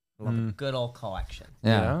 Right. I love a good old collection.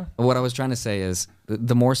 Yeah. What I was trying to say is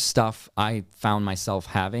the more stuff I found myself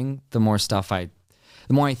having, the more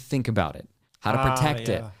I think about it. How to protect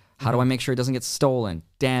it. How do I make sure it doesn't get stolen,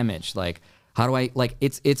 damaged? Like, how do I,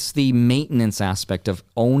 it's the maintenance aspect of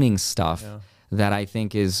owning stuff that I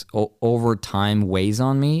think is over time weighs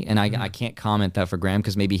on me. And I can't comment that for Graham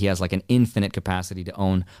because maybe he has like an infinite capacity to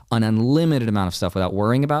own an unlimited amount of stuff without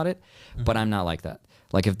worrying about it. But I'm not like that.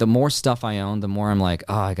 Like if the more stuff I own, the more I'm like,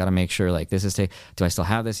 oh, I got to make sure like this is do I still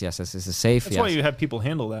have this? Yes, this is safe. That's why you have people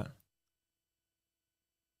handle that.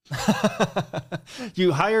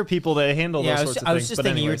 You hire people that handle those sorts of things. I was just but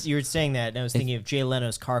thinking, anyways. you were saying that, and I was thinking of Jay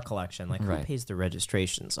Leno's car collection. Like, who Right. pays the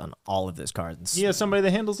registrations on all of those cars? Yeah, somebody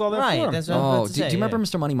that handles all that Right, for him. that's what I was Oh, about to do you say, remember yeah.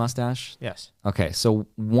 Mr. Money Mustache? Yes. Okay, so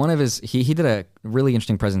one of his he did a really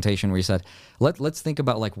interesting presentation where he said, let's think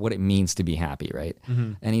about like what it means to be happy, right?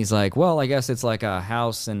 And he's like, well, I guess it's like a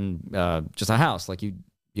house and just a house, like you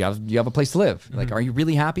have a place to live. Like, are you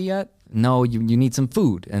really happy yet? No, you need some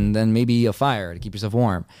food and then maybe a fire to keep yourself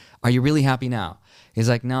warm. Are you really happy now? He's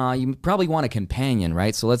like, nah, you probably want a companion,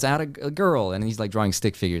 right? So let's add a girl. And he's like drawing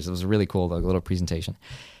stick figures. It was really cool, like, little presentation.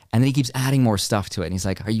 And then he keeps adding more stuff to it. And he's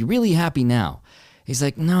like, are you really happy now? He's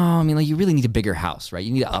like, no, I mean, like, you really need a bigger house, right?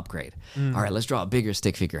 You need to upgrade. All right, let's draw a bigger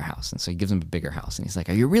stick figure house. And so he gives him a bigger house. And he's like,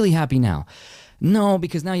 are you really happy now? No,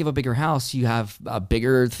 because now you have a bigger house, you have a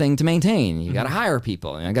bigger thing to maintain. You got to hire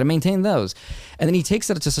people, and I got to maintain those. And then he takes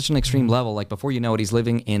it to such an extreme level. Like, before you know it, he's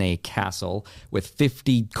living in a castle with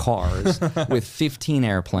 50 cars, with 15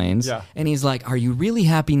 airplanes. Yeah. And he's like, are you really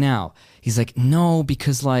happy now? He's like, no,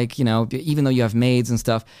 because, like, you know, even though you have maids and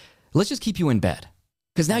stuff, let's just keep you in bed.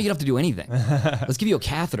 Because now you don't have to do anything. Let's give you a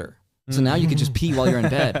catheter. So now you can just pee while you're in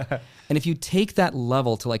bed. And if you take that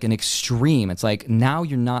level to like an extreme, it's like now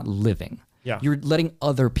you're not living. Yeah. You're letting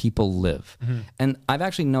other people live. And I've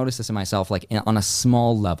actually noticed this in myself, like on a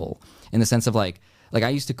small level, in the sense of like I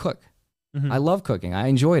used to cook. I love cooking. I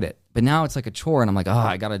enjoyed it. But now it's like a chore and I'm like, oh,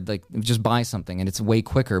 I got to like just buy something and it's way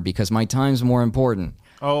quicker because my time's more important.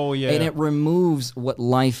 Oh, yeah. And it removes what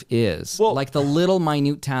life is. Well- like the little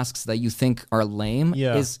minute tasks that you think are lame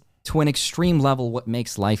Yeah. is to an extreme level what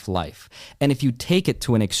makes life life. And if you take it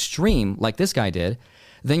to an extreme, like this guy did,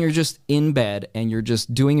 then you're just in bed and you're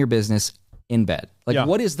just doing your business in bed. Like, Yeah.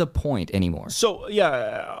 what is the point anymore? So,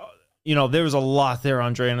 yeah, you know, there's a lot there,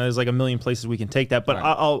 Andre, and there's like a million places we can take that. But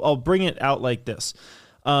Right. I'll bring it out like this.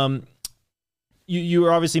 You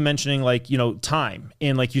were obviously mentioning, like, you know, time,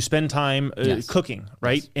 and like you spend time Yes. cooking,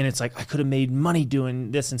 right? Yes. And it's like, I could have made money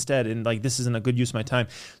doing this instead, and like this isn't a good use of my time.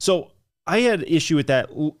 So I had issue with that,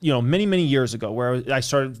 you know, many years ago, where I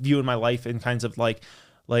started viewing my life in kinds of like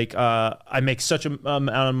I make such a amount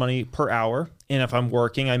of money per hour, and if I'm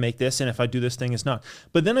working, I make this, and if I do this thing, it's not.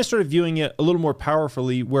 But then I started viewing it a little more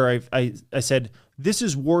powerfully, where I said, this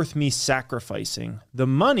is worth me sacrificing the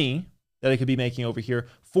money that I could be making over here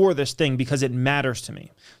for this thing because it matters to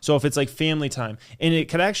me. So if it's like family time, and it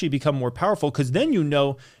could actually become more powerful, because then you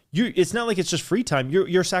know it's not like it's just free time.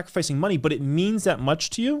 You're sacrificing money, but it means that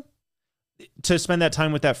much to you to spend that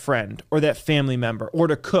time with that friend or that family member, or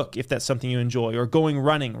to cook if that's something you enjoy, or going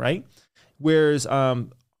running, right? Whereas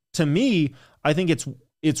to me, I think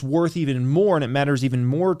it's worth even more, and it matters even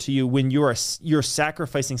more to you when you're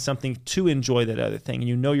sacrificing something to enjoy that other thing, and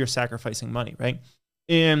you know you're sacrificing money, right?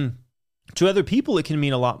 And to other people, it can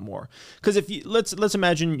mean a lot more. Because if you let's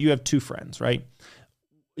imagine you have two friends, right?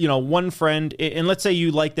 You know, one friend, and let's say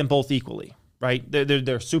you like them both equally, right?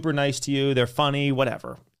 They're super nice to you, they're funny,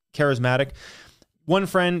 whatever, charismatic. One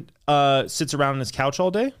friend sits around on his couch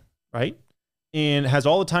all day, right? And has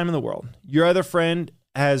all the time in the world. Your other friend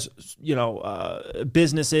has, you know,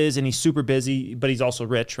 businesses, and he's super busy, but he's also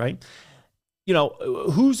rich, right? You know,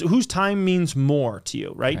 whose time means more to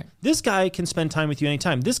you, right? This guy can spend time with you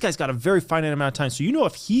anytime. This guy's got a very finite amount of time. So you know,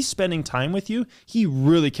 if he's spending time with you, he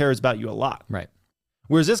really cares about you a lot. Right.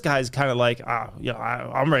 Whereas this guy's kind of like, you know,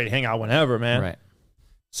 I'm ready to hang out whenever, man. Right.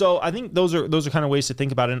 So I think those are kind of ways to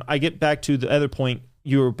think about it. And I get back to the other point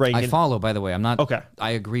you were breaking. I follow, by the way. I'm not. Okay.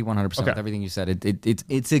 I agree 100% with everything you said.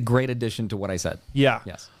 It's a great addition to what I said. Yeah.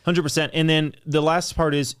 Yes. 100%. And then the last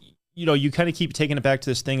part is, you know, you kind of keep taking it back to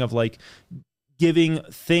this thing of like giving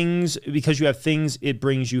things, because you have things, it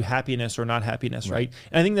brings you happiness or not happiness, right?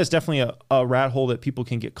 And I think that's definitely a rat hole that people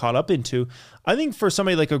can get caught up into. I think for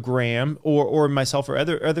somebody like a Graham or myself or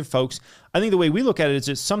other folks, I think the way we look at it is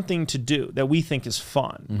it's something to do that we think is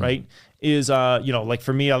fun, right? Is, you know, like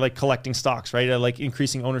for me, I like collecting stocks, right? I like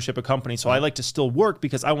increasing ownership of companies. So I like to still work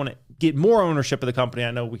because I want to get more ownership of the company.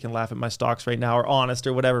 I know we can laugh at my stocks right now, or Honest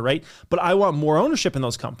or whatever, right? But I want more ownership in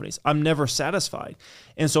those companies. I'm never satisfied.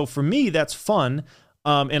 And so for me, that's fun.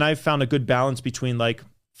 And I've found a good balance between like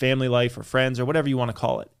family life or friends or whatever you want to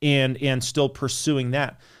call it, and still pursuing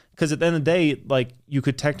that. Because at the end of the day, like you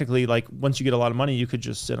could technically, like once you get a lot of money, you could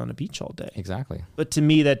just sit on a beach all day. Exactly. But to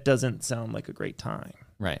me, that doesn't sound like a great time.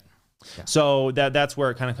 Right. Yeah. So that's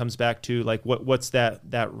where it kind of comes back to like what's that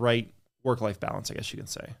right work-life balance, I guess you can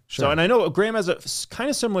say. Sure. So, and I know Graham has a kind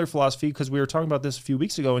of similar philosophy, because we were talking about this a few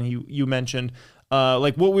weeks ago, and you mentioned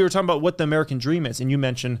like what we were talking about, what the American dream is, and you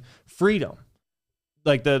mentioned freedom,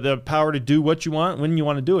 like the power to do what you want when you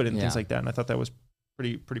want to do it, and things like that. And I thought that was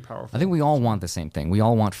pretty powerful. I think we all want the same thing. We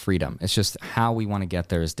all want freedom. It's just how we want to get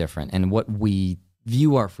there is different, and what we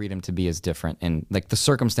view our freedom to be is different, and like the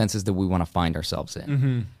circumstances that we want to find ourselves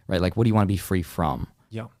in, right? Like, what do you want to be free from?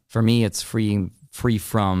 Yeah. For me, it's free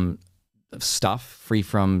from stuff, free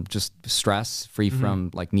from just stress, free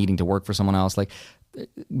from like needing to work for someone else, like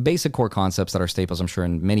basic core concepts that are staples, I'm sure,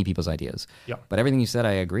 in many people's ideas. Yeah. But everything you said,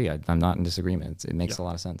 I agree. I'm not in disagreement. It makes a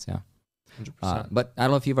lot of sense. Yeah. 100%. But I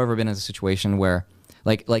don't know if you've ever been in a situation where,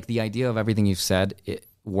 like the idea of everything you've said, it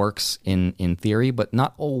works in theory, but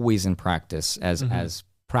not always in practice as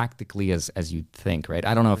practically as you'd think, right?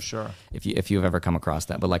 I don't know if you've ever come across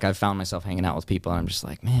that, but like I've found myself hanging out with people and I'm just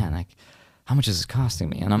like, man, like how much is this costing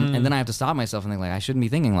me? And and then I have to stop myself and think like, I shouldn't be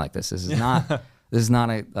thinking like this. This is not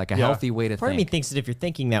a healthy way to Part think. of me thinks that if you're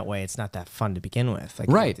thinking that way, it's not that fun to begin with. Like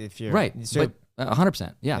Right. If you're, right. So, But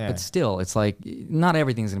 100%. Yeah. But still, it's like not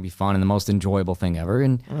everything's going to be fun and the most enjoyable thing ever.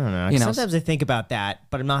 And I don't know. you know, Sometimes I think about that,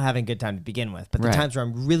 but I'm not having a good time to begin with. But the Right. times where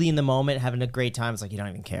I'm really in the moment, having a great time, it's like you don't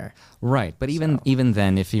even care. right. But even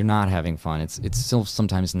then, if you're not having fun, it's still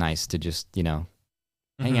sometimes nice to just,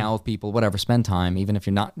 hang out with people, whatever, spend time, even if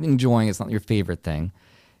you're not enjoying it's not your favorite thing.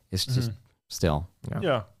 It's just still.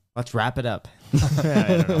 Yeah. Let's wrap it up. I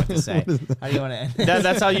don't know what to say. How do you want to end?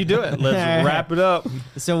 That's how you do it. Let's wrap it up.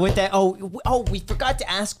 So with that, we forgot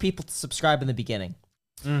to ask people to subscribe in the beginning.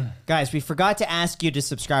 Guys, we forgot to ask you to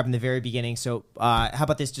subscribe in the very beginning. So how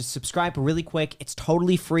about this? Just subscribe really quick. It's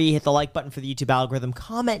totally free. Hit the like button for the YouTube algorithm.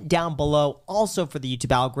 Comment down below also for the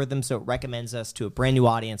YouTube algorithm so it recommends us to a brand new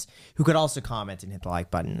audience who could also comment and hit the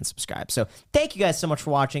like button and subscribe. So thank you guys so much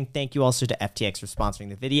for watching. Thank you also to FTX for sponsoring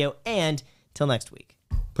the video. And till next week.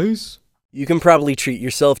 Peace. You can probably treat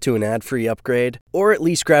yourself to an ad-free upgrade, or at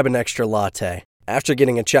least grab an extra latte. After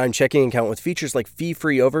getting a Chime checking account with features like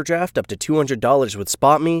fee-free overdraft up to $200 with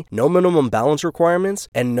SpotMe, no minimum balance requirements,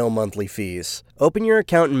 and no monthly fees. Open your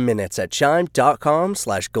account in minutes at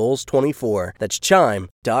chime.com/goals24. That's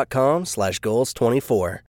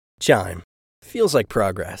chime.com/goals24. Chime. Feels like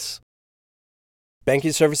progress.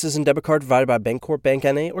 Banking services and debit card provided by Bancorp Bank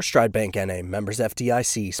N.A. or Stride Bank N.A. Members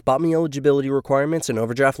FDIC. SpotMe eligibility requirements and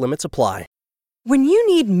overdraft limits apply. When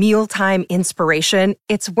you need mealtime inspiration,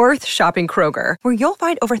 it's worth shopping Kroger, where you'll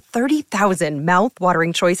find over 30,000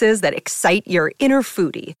 mouth-watering choices that excite your inner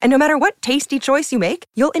foodie. And no matter what tasty choice you make,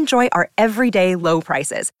 you'll enjoy our everyday low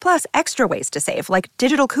prices, plus extra ways to save, like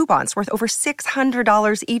digital coupons worth over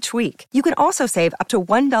 $600 each week. You can also save up to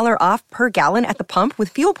 $1 off per gallon at the pump with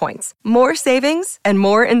fuel points. More savings and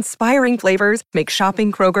more inspiring flavors make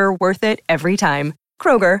shopping Kroger worth it every time.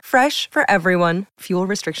 Kroger, fresh for everyone. Fuel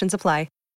restrictions apply.